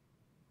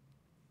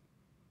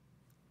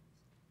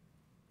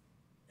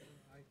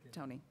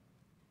 Tony.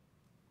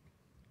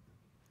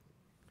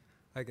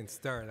 I can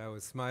start. I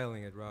was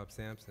smiling at Rob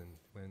Sampson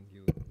when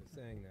you were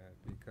saying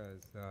that,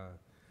 because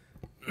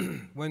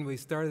when we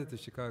started the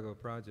Chicago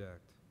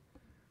project,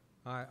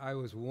 I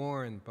was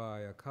warned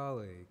by a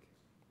colleague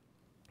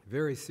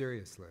very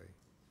seriously,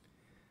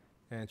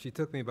 and she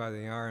took me by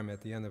the arm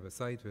at the end of a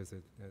site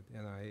visit that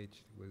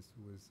NIH was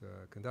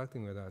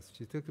conducting with us.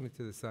 She took me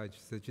to the side. She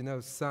said, "You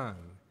know, son,"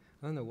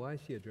 I don't know why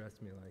she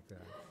addressed me like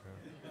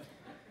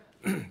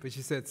that, but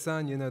she said,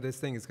 "Son, you know, this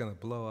thing is going to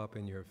blow up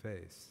in your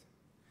face.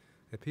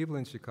 The people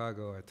in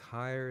Chicago are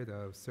tired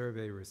of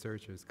survey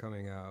researchers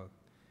coming out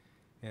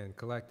and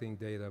collecting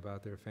data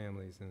about their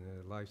families and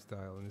their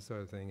lifestyle and this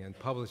sort of thing, and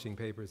publishing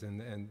papers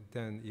and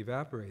then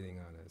evaporating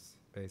on us,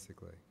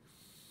 basically."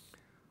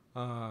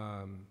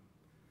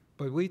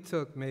 But we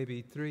took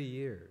maybe 3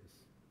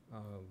 years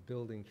of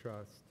building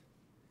trust,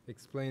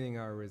 explaining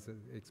our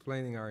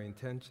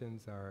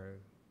intentions, our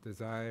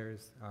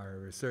desires, our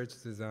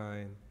research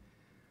design,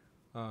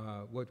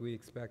 what we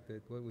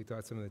expected, what we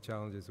thought some of the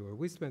challenges were.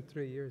 We spent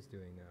 3 years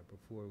doing that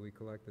before we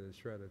collected a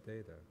shred of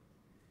data.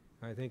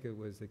 I think it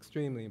was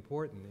extremely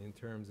important in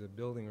terms of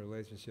building a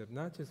relationship,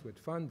 not just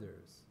with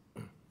funders,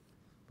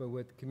 but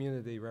with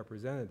community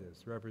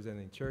representatives,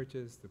 representing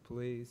churches, the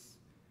police,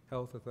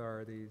 health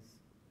authorities,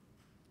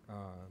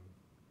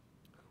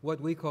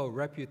 what we call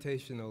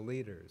reputational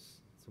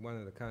leaders. It's one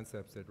of the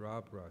concepts that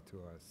Rob brought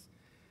to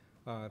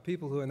us.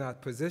 People who are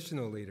not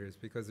positional leaders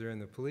because they're in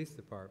the police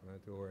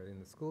department or in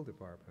the school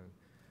department,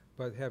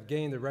 but have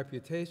gained a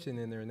reputation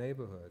in their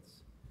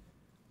neighborhoods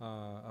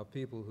of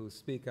people who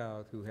speak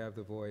out, who have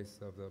the voice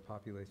of the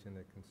population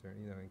that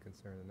in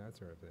concern and that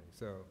sort of thing.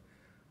 So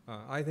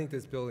I think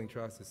this building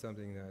trust is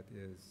something that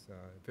is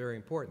very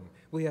important.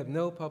 We have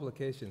no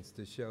publications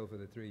to show for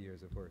the 3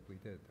 years of work we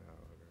did,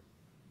 however.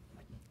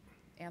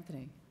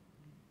 Anthony.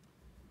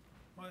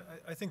 Well,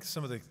 I think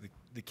some of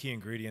the key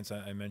ingredients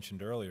I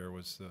mentioned earlier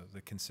was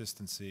the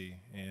consistency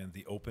and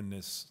the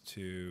openness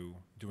to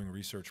doing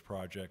research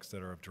projects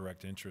that are of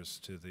direct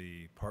interest to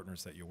the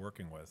partners that you're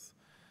working with.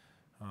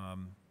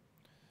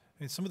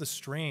 And some of the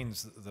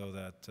strains, though,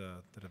 that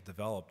have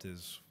developed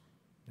is,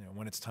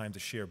 when it's time to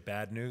share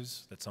bad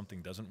news, that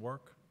something doesn't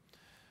work.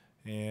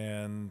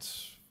 And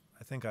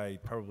I think I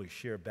probably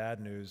share bad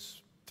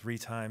news 3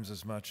 times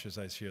as much as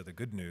I share the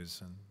good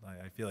news. And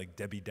I feel like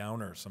Debbie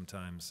Downer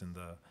sometimes in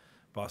the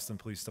Boston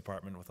Police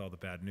Department with all the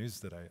bad news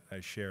that I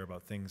share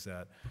about things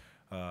that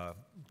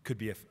could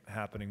be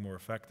happening more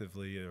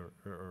effectively,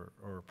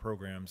 or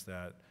programs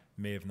that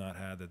may have not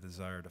had the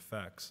desired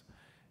effects.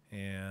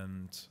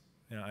 And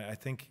I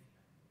think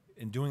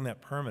in doing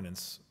that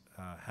permanence,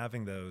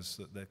 having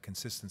that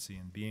consistency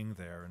and being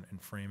there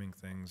and framing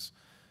things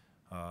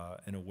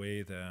in a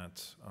way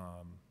that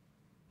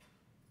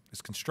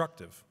is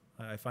constructive.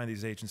 I find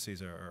these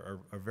agencies are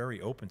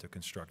very open to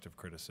constructive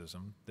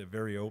criticism. They're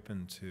very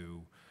open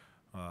to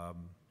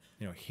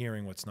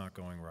hearing what's not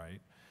going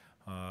right,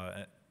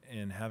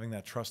 and having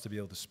that trust to be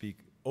able to speak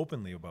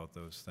openly about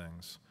those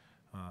things,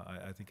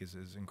 I think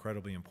is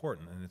incredibly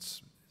important, and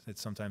it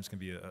sometimes can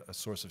be a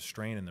source of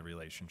strain in the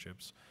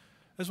relationships,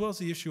 as well as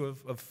the issue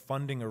of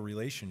funding a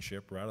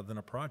relationship rather than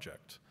a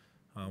project.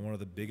 One of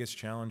the biggest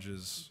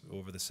challenges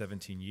over the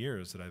 17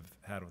 years that I've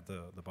had with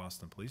the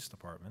Boston Police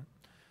Department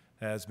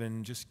has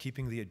been just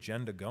keeping the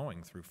agenda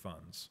going through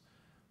funds.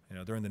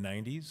 During the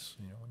 90s,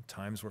 when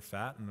times were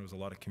fat and there was a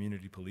lot of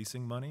community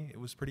policing money, it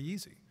was pretty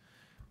easy.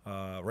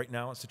 Right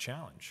now, it's a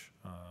challenge.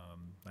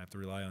 I have to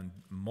rely on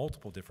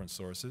multiple different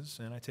sources,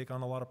 and I take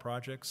on a lot of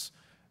projects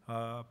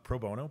pro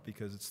bono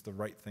because it's the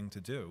right thing to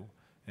do.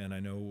 And I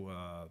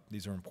know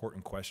these are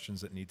important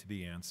questions that need to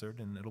be answered,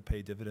 and it'll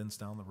pay dividends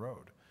down the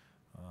road.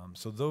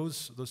 So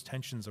those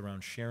tensions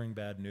around sharing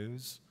bad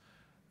news,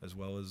 as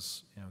well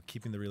as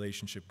keeping the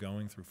relationship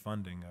going through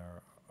funding,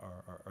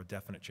 are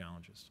definite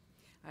challenges.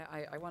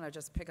 I want to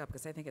just pick up,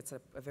 because I think it's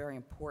a very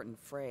important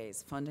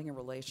phrase, funding a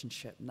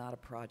relationship, not a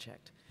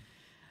project.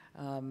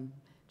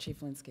 Chief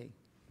Linskey.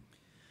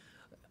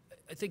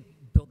 I think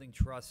building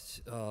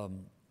trust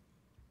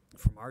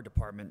from our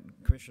department,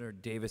 Commissioner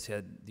Davis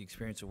had the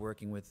experience of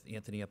working with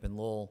Anthony up in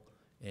Lowell,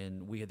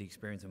 and we had the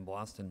experience in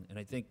Boston. And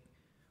I think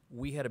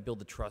we had to build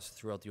the trust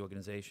throughout the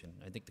organization.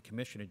 I think the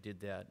commissioner did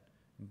that.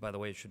 And by the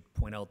way, I should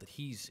point out that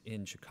he's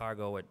in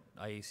Chicago at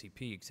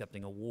IACP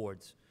accepting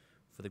awards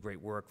for the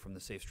great work from the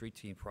Safe Street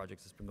Team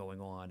project that's been going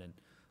on, and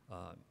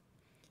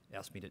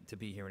asked me to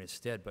be here in his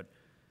stead. But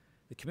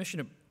the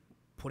commissioner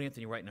put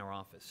Anthony right in our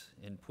office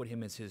and put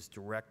him as his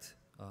direct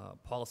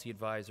policy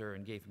advisor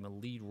and gave him a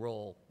lead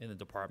role in the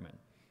department.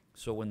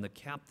 So when the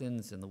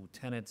captains and the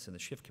lieutenants and the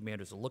shift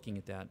commanders are looking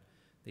at that,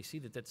 they see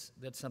that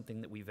that's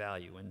something that we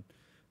value, and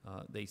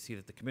they see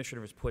that the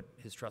commissioner has put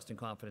his trust and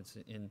confidence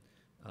in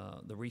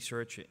the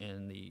research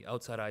and the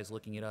outside eyes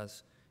looking at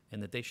us,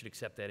 and that they should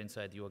accept that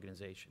inside the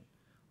organization.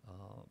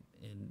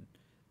 And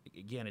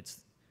again,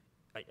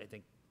 I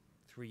think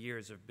 3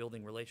 years of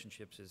building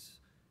relationships is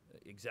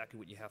exactly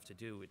what you have to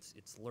do.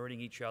 It's learning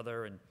each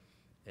other and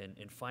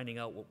finding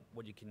out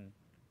what you can,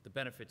 the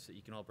benefits that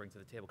you can all bring to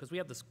the table. Because we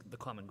have the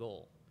common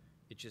goal.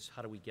 It's just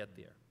how do we get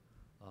there?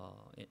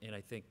 And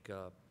I think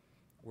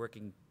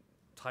working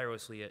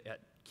tirelessly at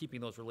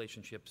keeping those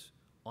relationships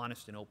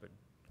honest and open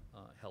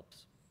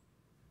helps.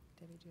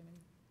 Debbie, do you have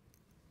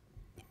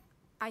any?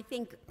 I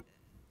think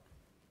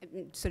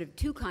sort of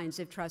two kinds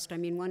of trust. I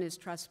mean, one is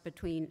trust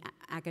between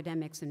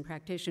academics and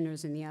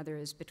practitioners, and the other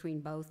is between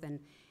both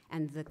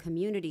and the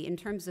community. In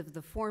terms of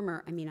the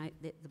former, I mean,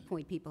 the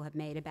point people have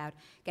made about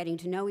getting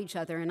to know each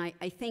other, and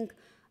I think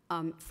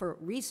for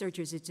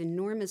researchers, it's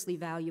enormously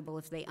valuable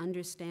if they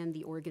understand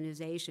the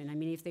organization. I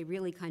mean, if they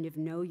really kind of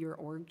know your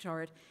org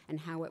chart and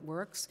how it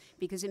works,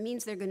 because it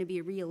means they're going to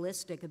be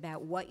realistic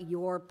about what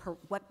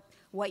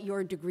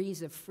your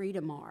degrees of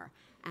freedom are,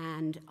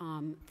 and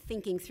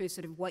thinking through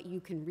sort of what you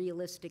can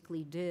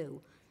realistically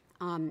do.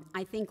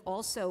 I think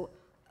also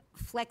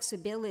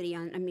flexibility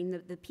on, I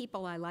mean, the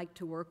people I like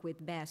to work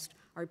with best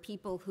are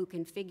people who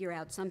can figure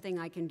out something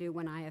I can do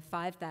when I have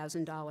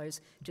 $5,000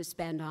 to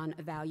spend on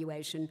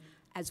evaluation,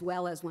 as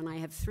well as when I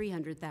have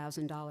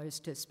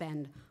 $300,000 to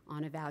spend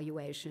on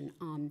evaluation.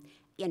 And,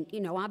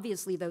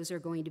 obviously those are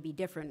going to be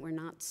different. We're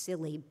not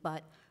silly,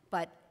 but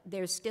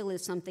there still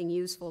is something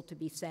useful to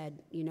be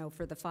said,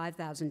 for the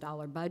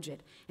 $5,000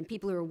 budget. And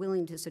people who are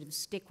willing to sort of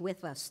stick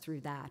with us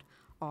through that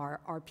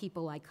are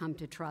people I come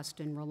to trust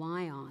and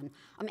rely on.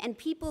 And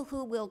people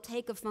who will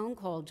take a phone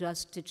call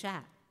just to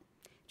chat,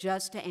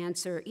 just to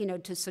answer,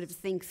 to sort of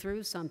think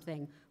through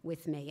something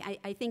with me.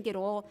 I think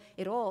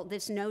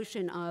this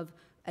notion of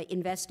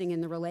investing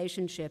in the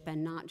relationship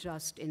and not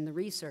just in the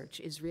research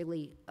is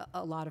really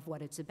a lot of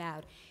what it's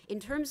about. In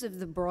terms of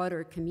the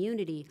broader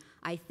community,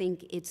 I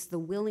think it's the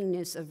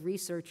willingness of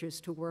researchers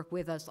to work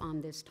with us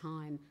on this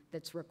time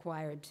that's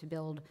required to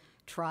build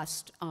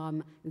trust,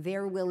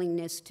 their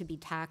willingness to be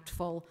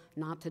tactful,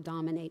 not to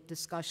dominate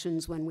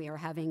discussions when we are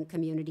having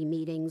community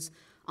meetings,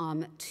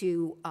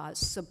 to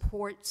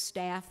support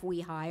staff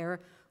we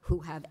hire who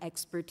have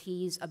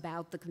expertise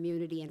about the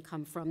community and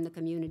come from the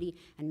community,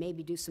 and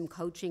maybe do some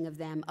coaching of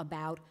them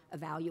about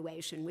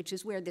evaluation, which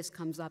is where this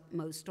comes up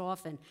most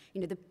often.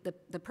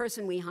 The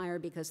person we hire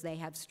because they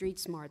have street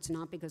smarts,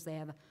 not because they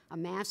have a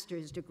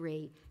master's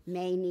degree,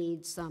 may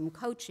need some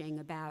coaching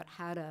about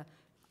how to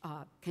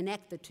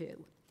connect the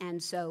two.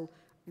 And so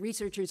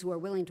researchers who are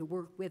willing to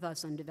work with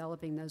us on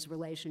developing those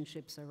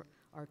relationships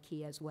are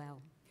key as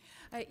well.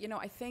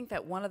 I think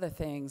that one of the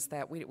things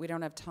that we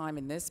don't have time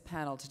in this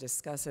panel to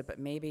discuss it, but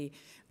maybe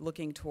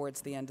looking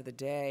towards the end of the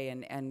day,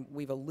 and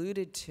we've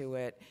alluded to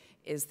it,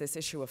 is this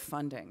issue of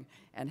funding,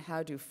 and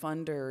how do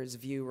funders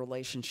view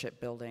relationship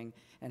building,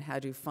 and how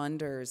do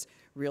funders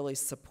really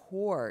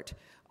support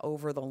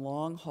over the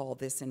long haul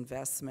this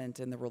investment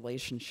in the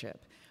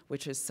relationship,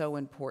 which is so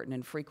important,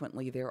 and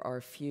frequently there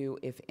are few,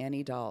 if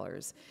any,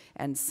 dollars.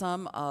 And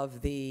some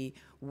of the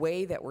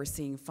way that we're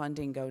seeing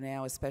funding go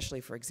now,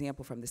 especially, for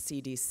example, from the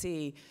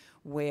CDC,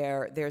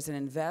 where there's an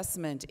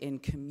investment in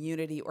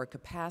community or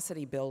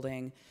capacity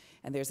building,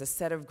 and there's a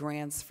set of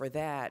grants for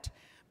that,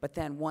 but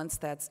then once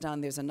that's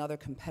done, there's another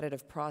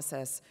competitive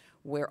process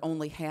where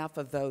only half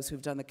of those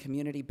who've done the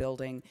community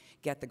building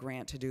get the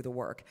grant to do the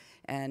work.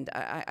 And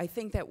I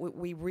think that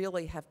we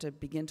really have to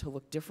begin to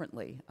look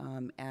differently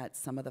at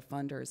some of the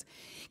funders.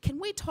 Can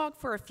we talk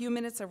for a few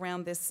minutes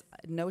around this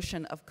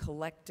notion of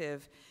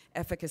collective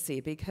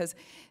efficacy? Because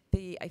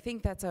I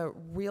think that's a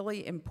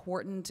really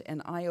important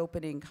and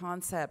eye-opening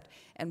concept,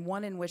 and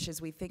one in which, as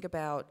we think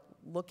about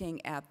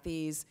looking at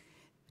these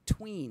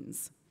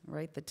tweens,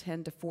 right, the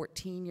 10 to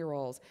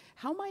 14-year-olds.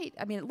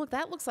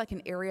 That looks like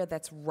an area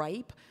that's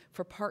ripe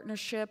for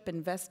partnership,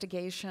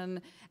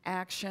 investigation,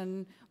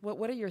 action.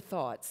 What are your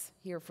thoughts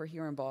here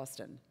in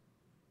Boston?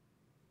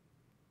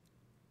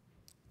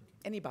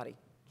 Anybody?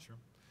 Sure.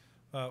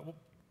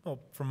 Well,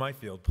 from my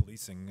field,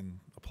 policing and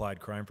applied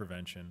crime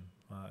prevention,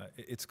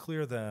 it's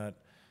clear that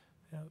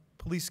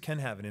police can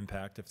have an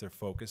impact if they're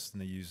focused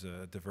and they use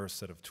a diverse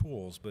set of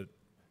tools, but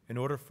in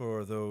order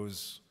for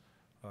those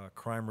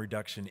crime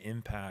reduction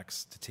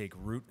impacts to take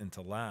root and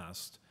to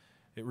last,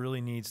 it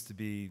really needs to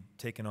be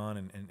taken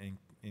on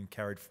and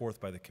carried forth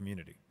by the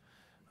community.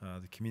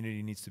 The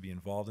community needs to be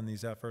involved in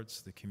these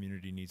efforts. The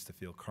community needs to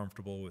feel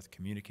comfortable with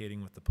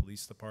communicating with the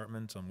police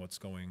department on what's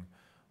going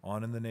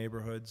on in the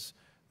neighborhoods.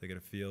 They got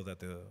to feel that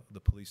the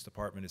police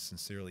department is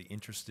sincerely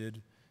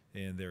interested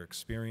in their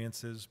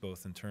experiences,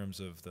 both in terms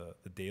of the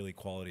daily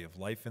quality of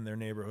life in their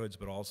neighborhoods,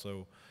 but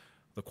also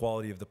the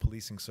quality of the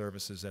policing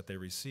services that they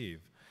receive.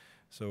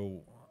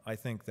 So I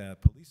think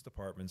that police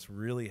departments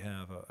really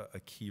have a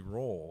key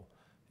role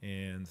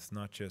in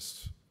not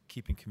just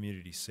keeping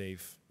communities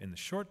safe in the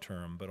short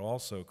term, but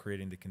also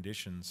creating the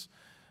conditions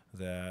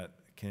that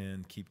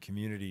can keep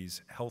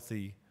communities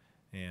healthy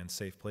and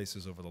safe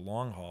places over the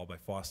long haul by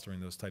fostering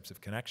those types of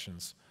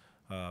connections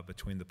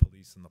between the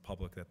police and the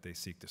public that they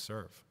seek to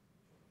serve.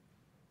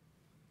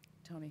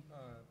 Tony?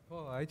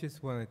 Paula, I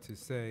just wanted to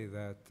say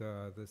that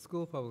the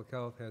School of Public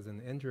Health has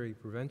an injury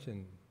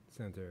prevention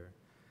center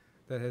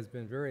that has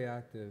been very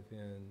active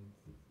in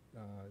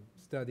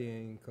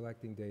studying,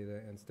 collecting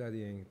data, and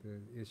studying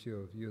the issue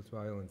of youth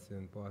violence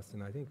in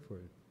Boston, I think for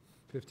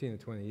 15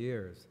 to 20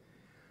 years.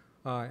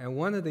 And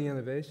one of the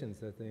innovations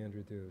that they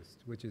introduced,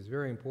 which is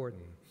very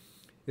important,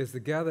 is to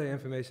gather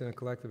information on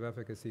collective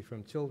efficacy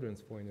from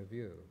children's point of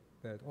view.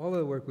 That all of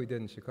the work we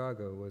did in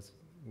Chicago was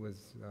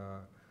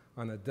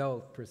on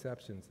adult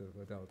perceptions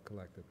of adult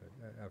collective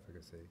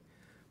efficacy.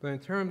 But in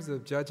terms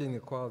of judging the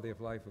quality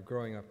of life of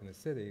growing up in a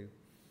city,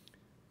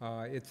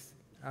 it's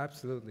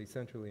absolutely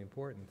centrally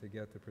important to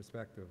get the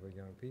perspective of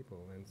young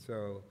people. And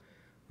so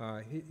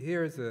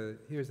here's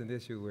an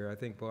issue where I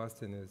think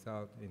Boston is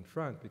out in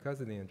front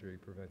because of the Injury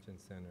Prevention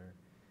Center.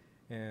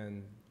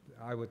 And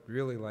I would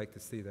really like to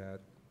see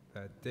that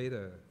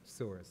data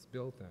source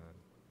built on.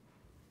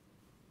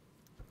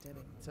 Debbie,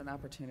 it's an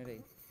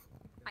opportunity.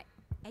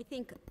 I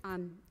think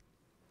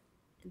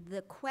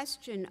the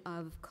question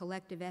of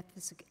collective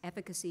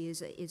efficacy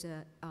is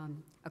a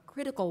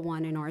critical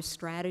one in our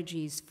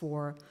strategies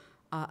for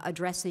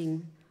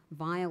addressing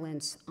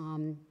violence.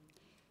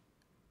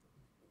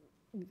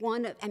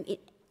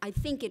 I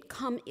think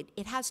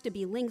it has to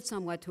be linked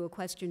somewhat to a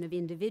question of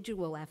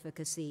individual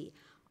efficacy.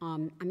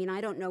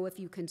 I don't know if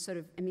you can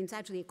it's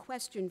actually a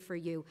question for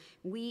you.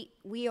 We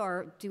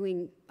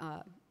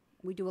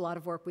do a lot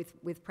of work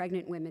with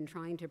pregnant women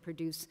trying to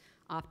produce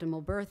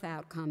optimal birth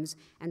outcomes,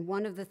 and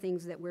one of the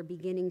things that we're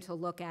beginning to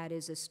look at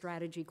is a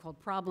strategy called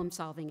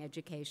problem-solving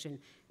education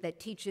that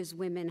teaches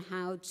women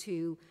how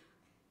to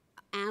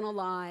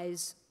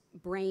analyze,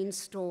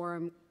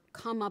 brainstorm,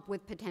 come up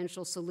with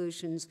potential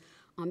solutions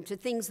to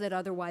things that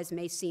otherwise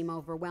may seem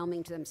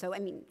overwhelming to them. So,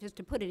 just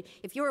to put it,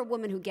 if you're a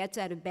woman who gets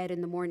out of bed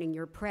in the morning,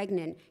 you're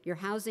pregnant, your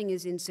housing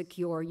is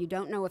insecure, you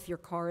don't know if your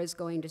car is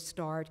going to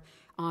start,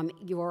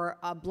 your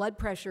blood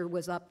pressure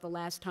was up the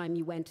last time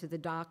you went to the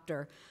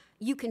doctor,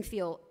 you can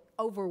feel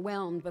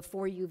overwhelmed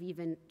before you've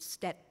even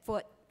set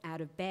foot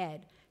out of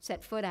bed.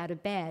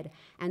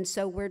 And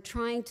so we're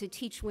trying to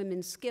teach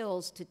women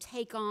skills to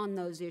take on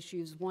those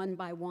issues one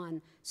by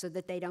one so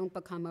that they don't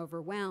become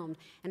overwhelmed.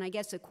 And I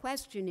guess the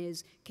question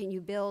is, can you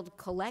build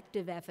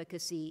collective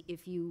efficacy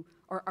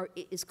or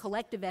is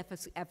collective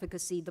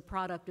efficacy the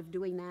product of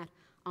doing that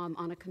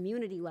on a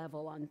community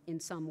level in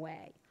some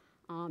way?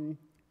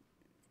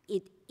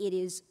 It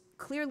is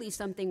clearly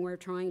something we're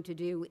trying to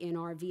do in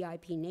our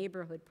VIP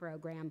neighborhood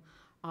program,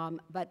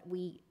 but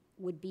we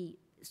would be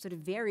sort of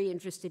very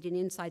interested in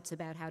insights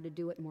about how to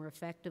do it more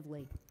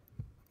effectively.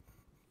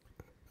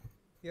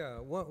 Yeah,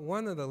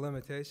 one of the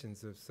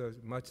limitations of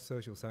much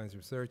social science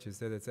research is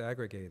that it's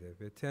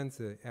aggregative. It tends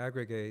to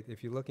aggregate,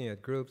 if you're looking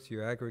at groups,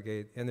 you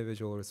aggregate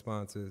individual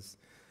responses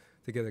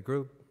to get a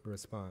group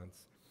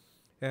response.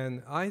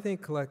 And I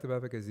think collective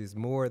efficacy is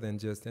more than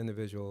just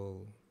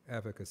individual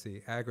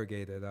efficacy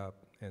aggregated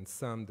up and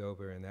summed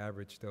over and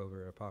averaged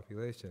over a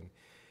population.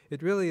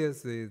 It really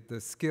is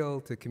the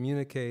skill to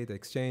communicate,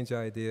 exchange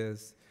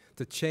ideas,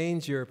 to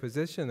change your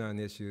position on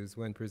issues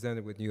when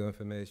presented with new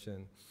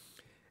information.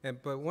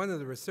 But one of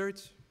the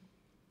research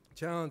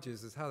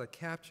challenges is how to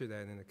capture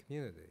that in the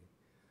community.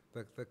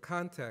 The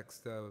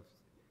context of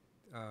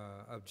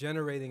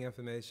generating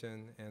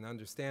information and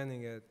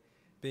understanding it,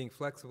 being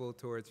flexible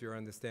towards your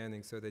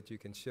understanding so that you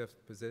can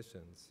shift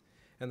positions.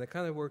 And the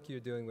kind of work you're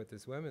doing with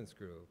this women's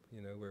group,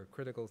 where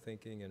critical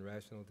thinking and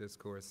rational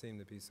discourse seem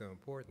to be so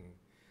important,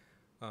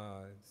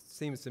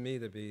 seems to me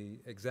to be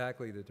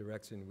exactly the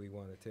direction we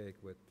want to take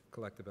with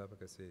collective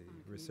efficacy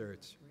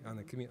research on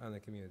a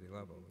community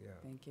level. Yeah.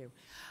 Thank you.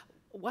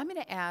 Well, I'm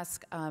going to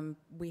ask,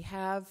 we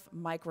have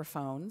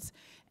microphones,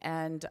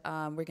 and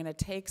we're going to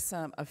take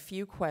a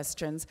few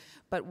questions,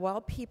 but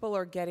while people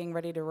are getting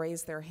ready to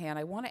raise their hand,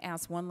 I want to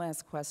ask one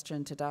last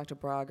question to Dr.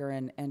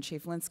 Braga and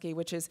Chief Linskey,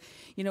 which is,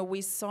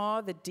 we saw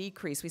the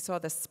decrease, we saw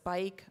the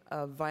spike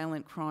of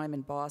violent crime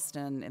in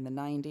Boston in the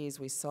 90s,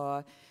 we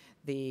saw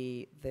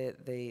the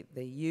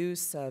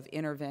use of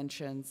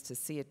interventions to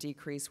see it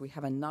decrease. We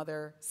have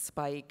another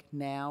spike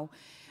now.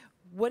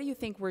 What do you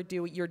think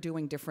you're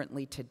doing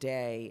differently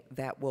today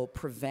that will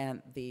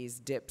prevent these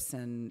dips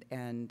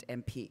and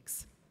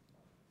peaks?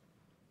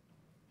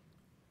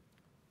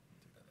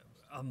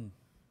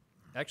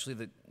 Actually,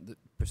 the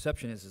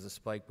perception is a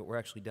spike, but we're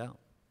actually down.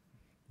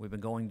 We've been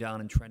going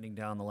down and trending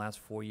down the last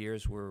 4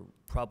 years. We're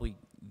probably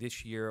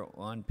this year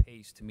on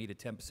pace to meet a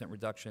 10%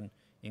 reduction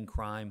in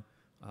crime,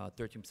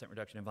 13%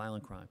 reduction in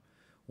violent crime.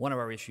 One of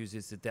our issues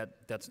is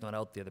that's not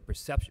out there. The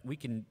perception, we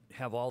can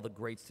have all the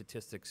great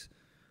statistics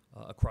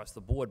across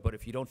the board, but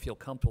if you don't feel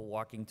comfortable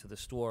walking to the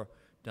store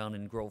down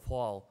in Grove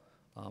Hall,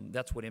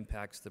 that's what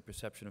impacts the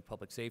perception of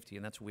public safety,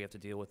 and that's what we have to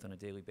deal with on a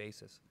daily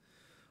basis.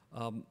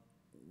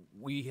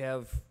 We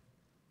have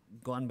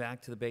gone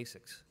back to the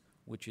basics,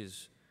 which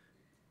is,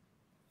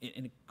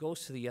 and it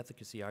goes to the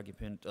efficacy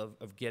argument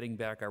of getting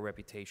back our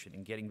reputation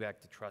and getting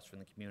back the trust from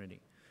the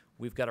community.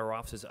 We've got our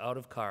officers out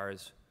of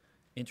cars,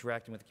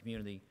 interacting with the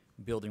community,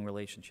 building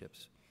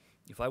relationships.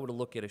 If I were to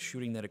look at a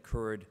shooting that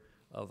occurred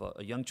of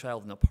a young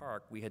child in the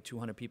park, we had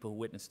 200 people who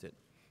witnessed it.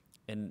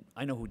 And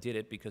I know who did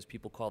it because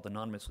people called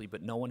anonymously,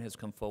 but no one has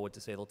come forward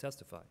to say they'll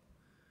testify.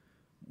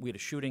 We had a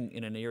shooting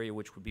in an area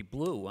which would be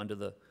blue under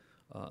the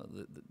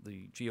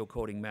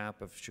geocoding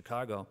map of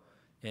Chicago,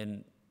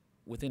 and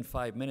within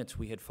 5 minutes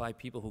we had 5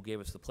 people who gave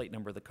us the plate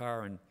number of the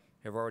car and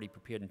have already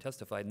prepared and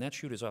testified, and that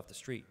shooter's off the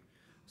street.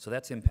 So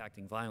that's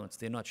impacting violence.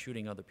 They're not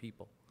shooting other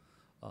people.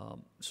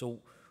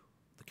 So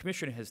the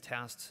commissioner has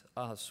tasked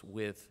us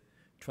with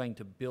trying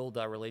to build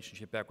our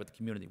relationship back with the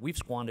community. We've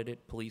squandered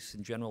it. Police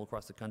in general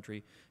across the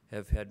country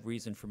have had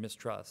reason for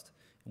mistrust,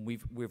 and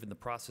we're in the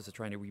process of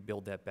trying to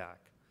rebuild that back.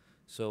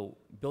 So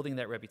building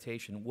that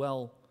reputation,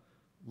 well,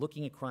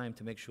 looking at crime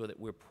to make sure that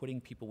we're putting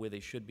people where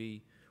they should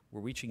be. We're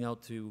reaching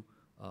out to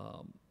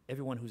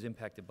everyone who's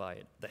impacted by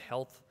it. The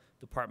health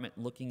department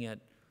looking at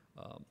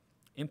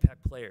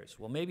impact players.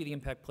 Well, maybe the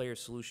impact player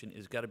solution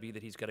has got to be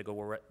that he's got to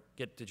go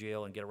get to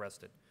jail and get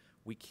arrested.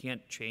 We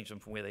can't change them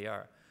from where they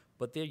are.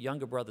 But their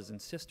younger brothers and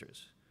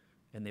sisters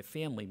and their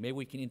family, maybe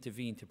we can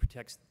intervene to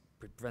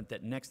prevent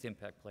that next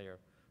impact player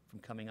from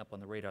coming up on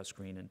the radar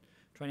screen, and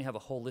trying to have a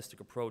holistic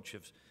approach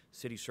of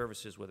city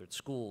services, whether it's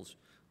schools.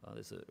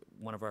 There's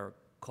one of our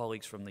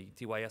colleagues from the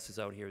DYS is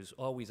out here, is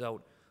always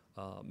out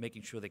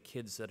making sure that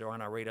kids that are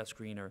on our radar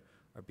screen are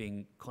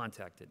being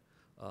contacted.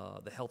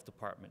 The health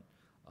department,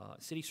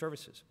 city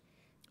services.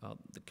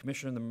 The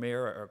commissioner and the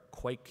mayor are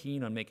quite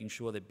keen on making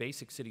sure that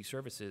basic city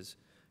services,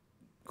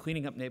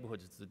 cleaning up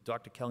neighborhoods, the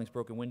Dr. Kelling's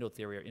broken window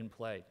theory are in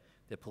play,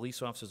 that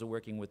police officers are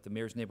working with the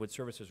mayor's neighborhood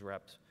services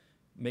reps,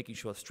 making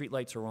sure street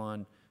lights are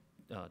on,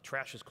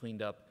 trash is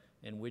cleaned up,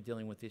 and we're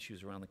dealing with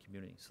issues around the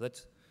community. So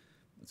that's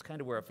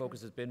kind of where our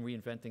focus has been,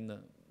 reinventing the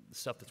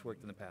stuff that's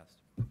worked in the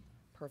past.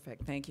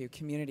 Perfect, thank you.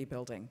 Community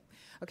building.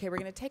 Okay, we're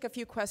going to take a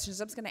few questions.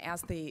 I'm just going to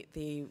ask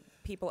the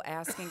people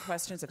asking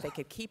questions if they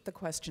could keep the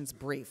questions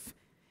brief.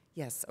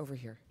 Yes, over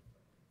here.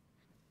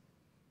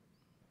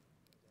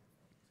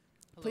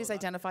 Hello, Please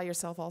identify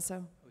yourself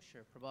also. Oh,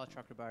 sure. Prabal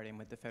Chakrabarty. I'm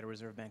with the Federal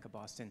Reserve Bank of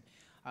Boston.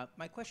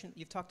 My question,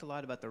 you've talked a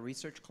lot about the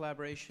research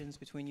collaborations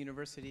between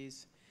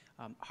universities.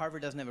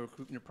 Harvard doesn't have a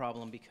recruitment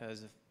problem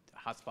because of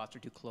hotspots are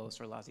too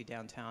close or lousy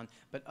downtown,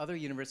 but other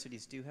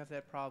universities do have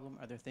that problem.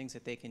 Are there things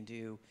that they can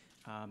do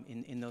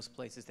in those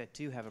places that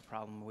do have a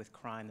problem with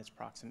crime that's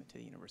proximate to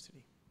the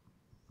university?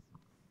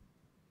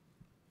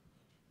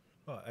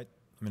 Well, I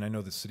mean, I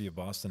know the city of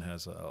Boston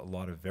has a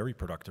lot of very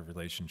productive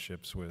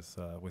relationships with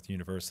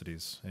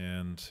universities,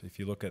 and if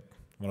you look at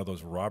one of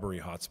those robbery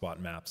hotspot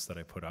maps that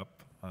I put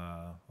up,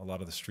 a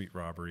lot of the street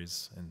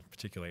robberies in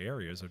particular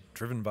areas are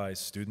driven by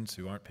students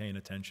who aren't paying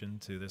attention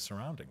to their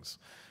surroundings.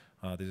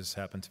 They just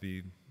happen to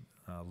be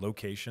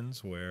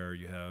locations where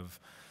you have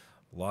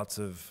lots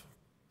of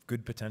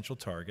good potential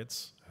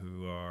targets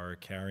who are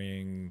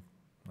carrying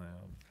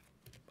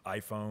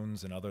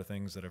iPhones and other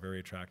things that are very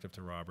attractive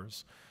to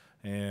robbers.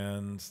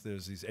 And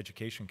there's these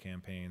education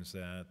campaigns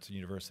that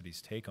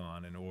universities take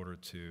on in order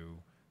to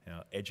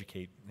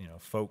educate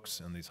folks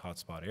in these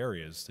hotspot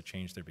areas to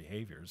change their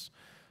behaviors.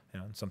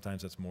 And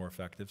sometimes it's more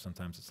effective,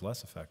 sometimes it's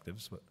less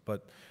effective.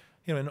 But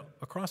and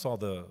across all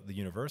the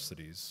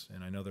universities,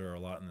 and I know there are a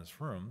lot in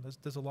this room,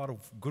 there's a lot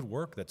of good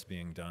work that's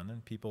being done,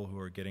 and people who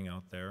are getting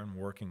out there and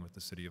working with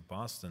the city of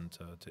Boston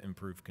to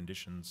improve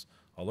conditions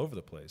all over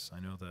the place. I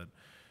know that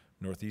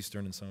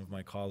Northeastern and some of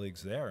my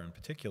colleagues there, in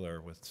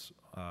particular with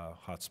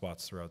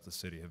hotspots throughout the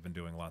city, have been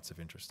doing lots of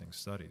interesting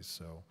studies.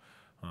 So,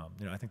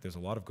 I think there's a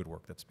lot of good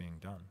work that's being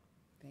done.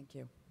 Thank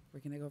you.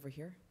 We're going to go over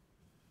here.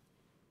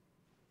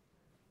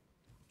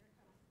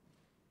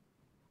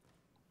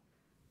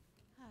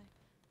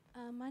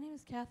 Hi, my name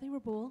is Kathleen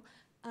Raboul.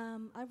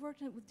 I've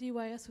worked with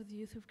DYS with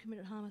youth who've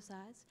committed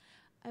homicides.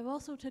 I've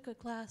also took a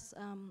class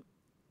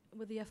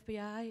with the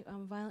FBI,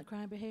 violent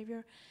crime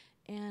behavior,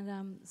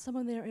 and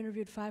someone there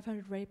interviewed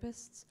 500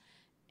 rapists.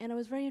 And I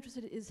was very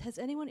interested, has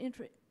anyone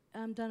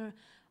done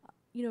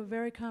a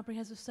very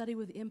comprehensive study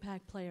with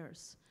impact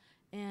players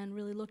and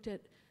really looked at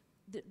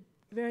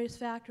various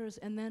factors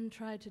and then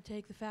try to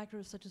take the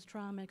factors such as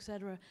trauma, et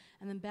cetera,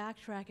 and then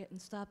backtrack it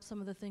and stop some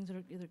of the things that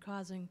are either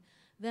causing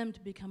them to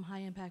become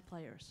high-impact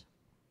players?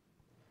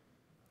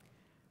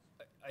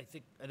 I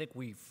think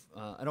we've,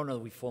 I don't know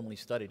that we formally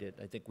studied it.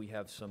 I think we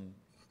have some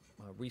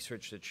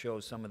research that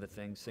shows some of the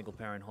things: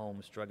 single-parent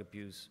homes, drug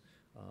abuse,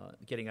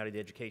 getting out of the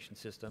education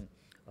system,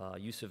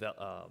 use of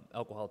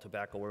alcohol,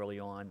 tobacco early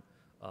on.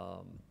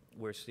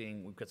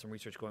 We've got some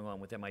research going on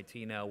with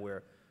MIT now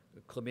where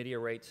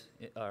chlamydia rates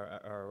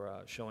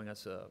are showing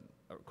us a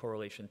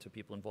correlation to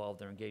people involved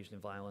that are engaged in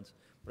violence.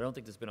 But I don't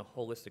think there's been a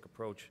holistic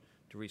approach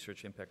to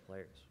research impact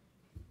players.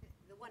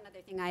 The one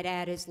other thing I'd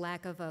add is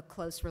lack of a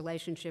close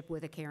relationship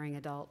with a caring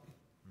adult.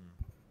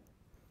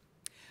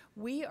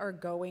 We are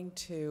going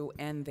to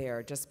end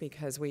there just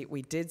because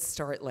we did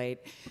start late.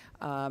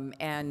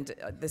 And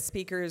the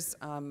speakers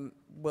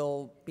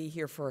will be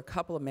here for a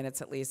couple of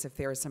minutes at least if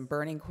there are some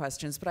burning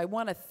questions. But I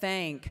want to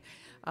thank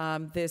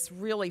this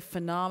really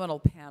phenomenal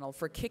panel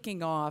for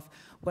kicking off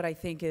what I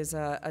think is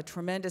a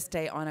tremendous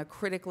day on a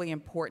critically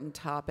important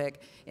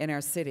topic in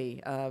our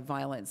city,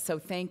 violence. So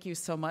thank you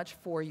so much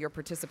for your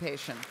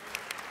participation.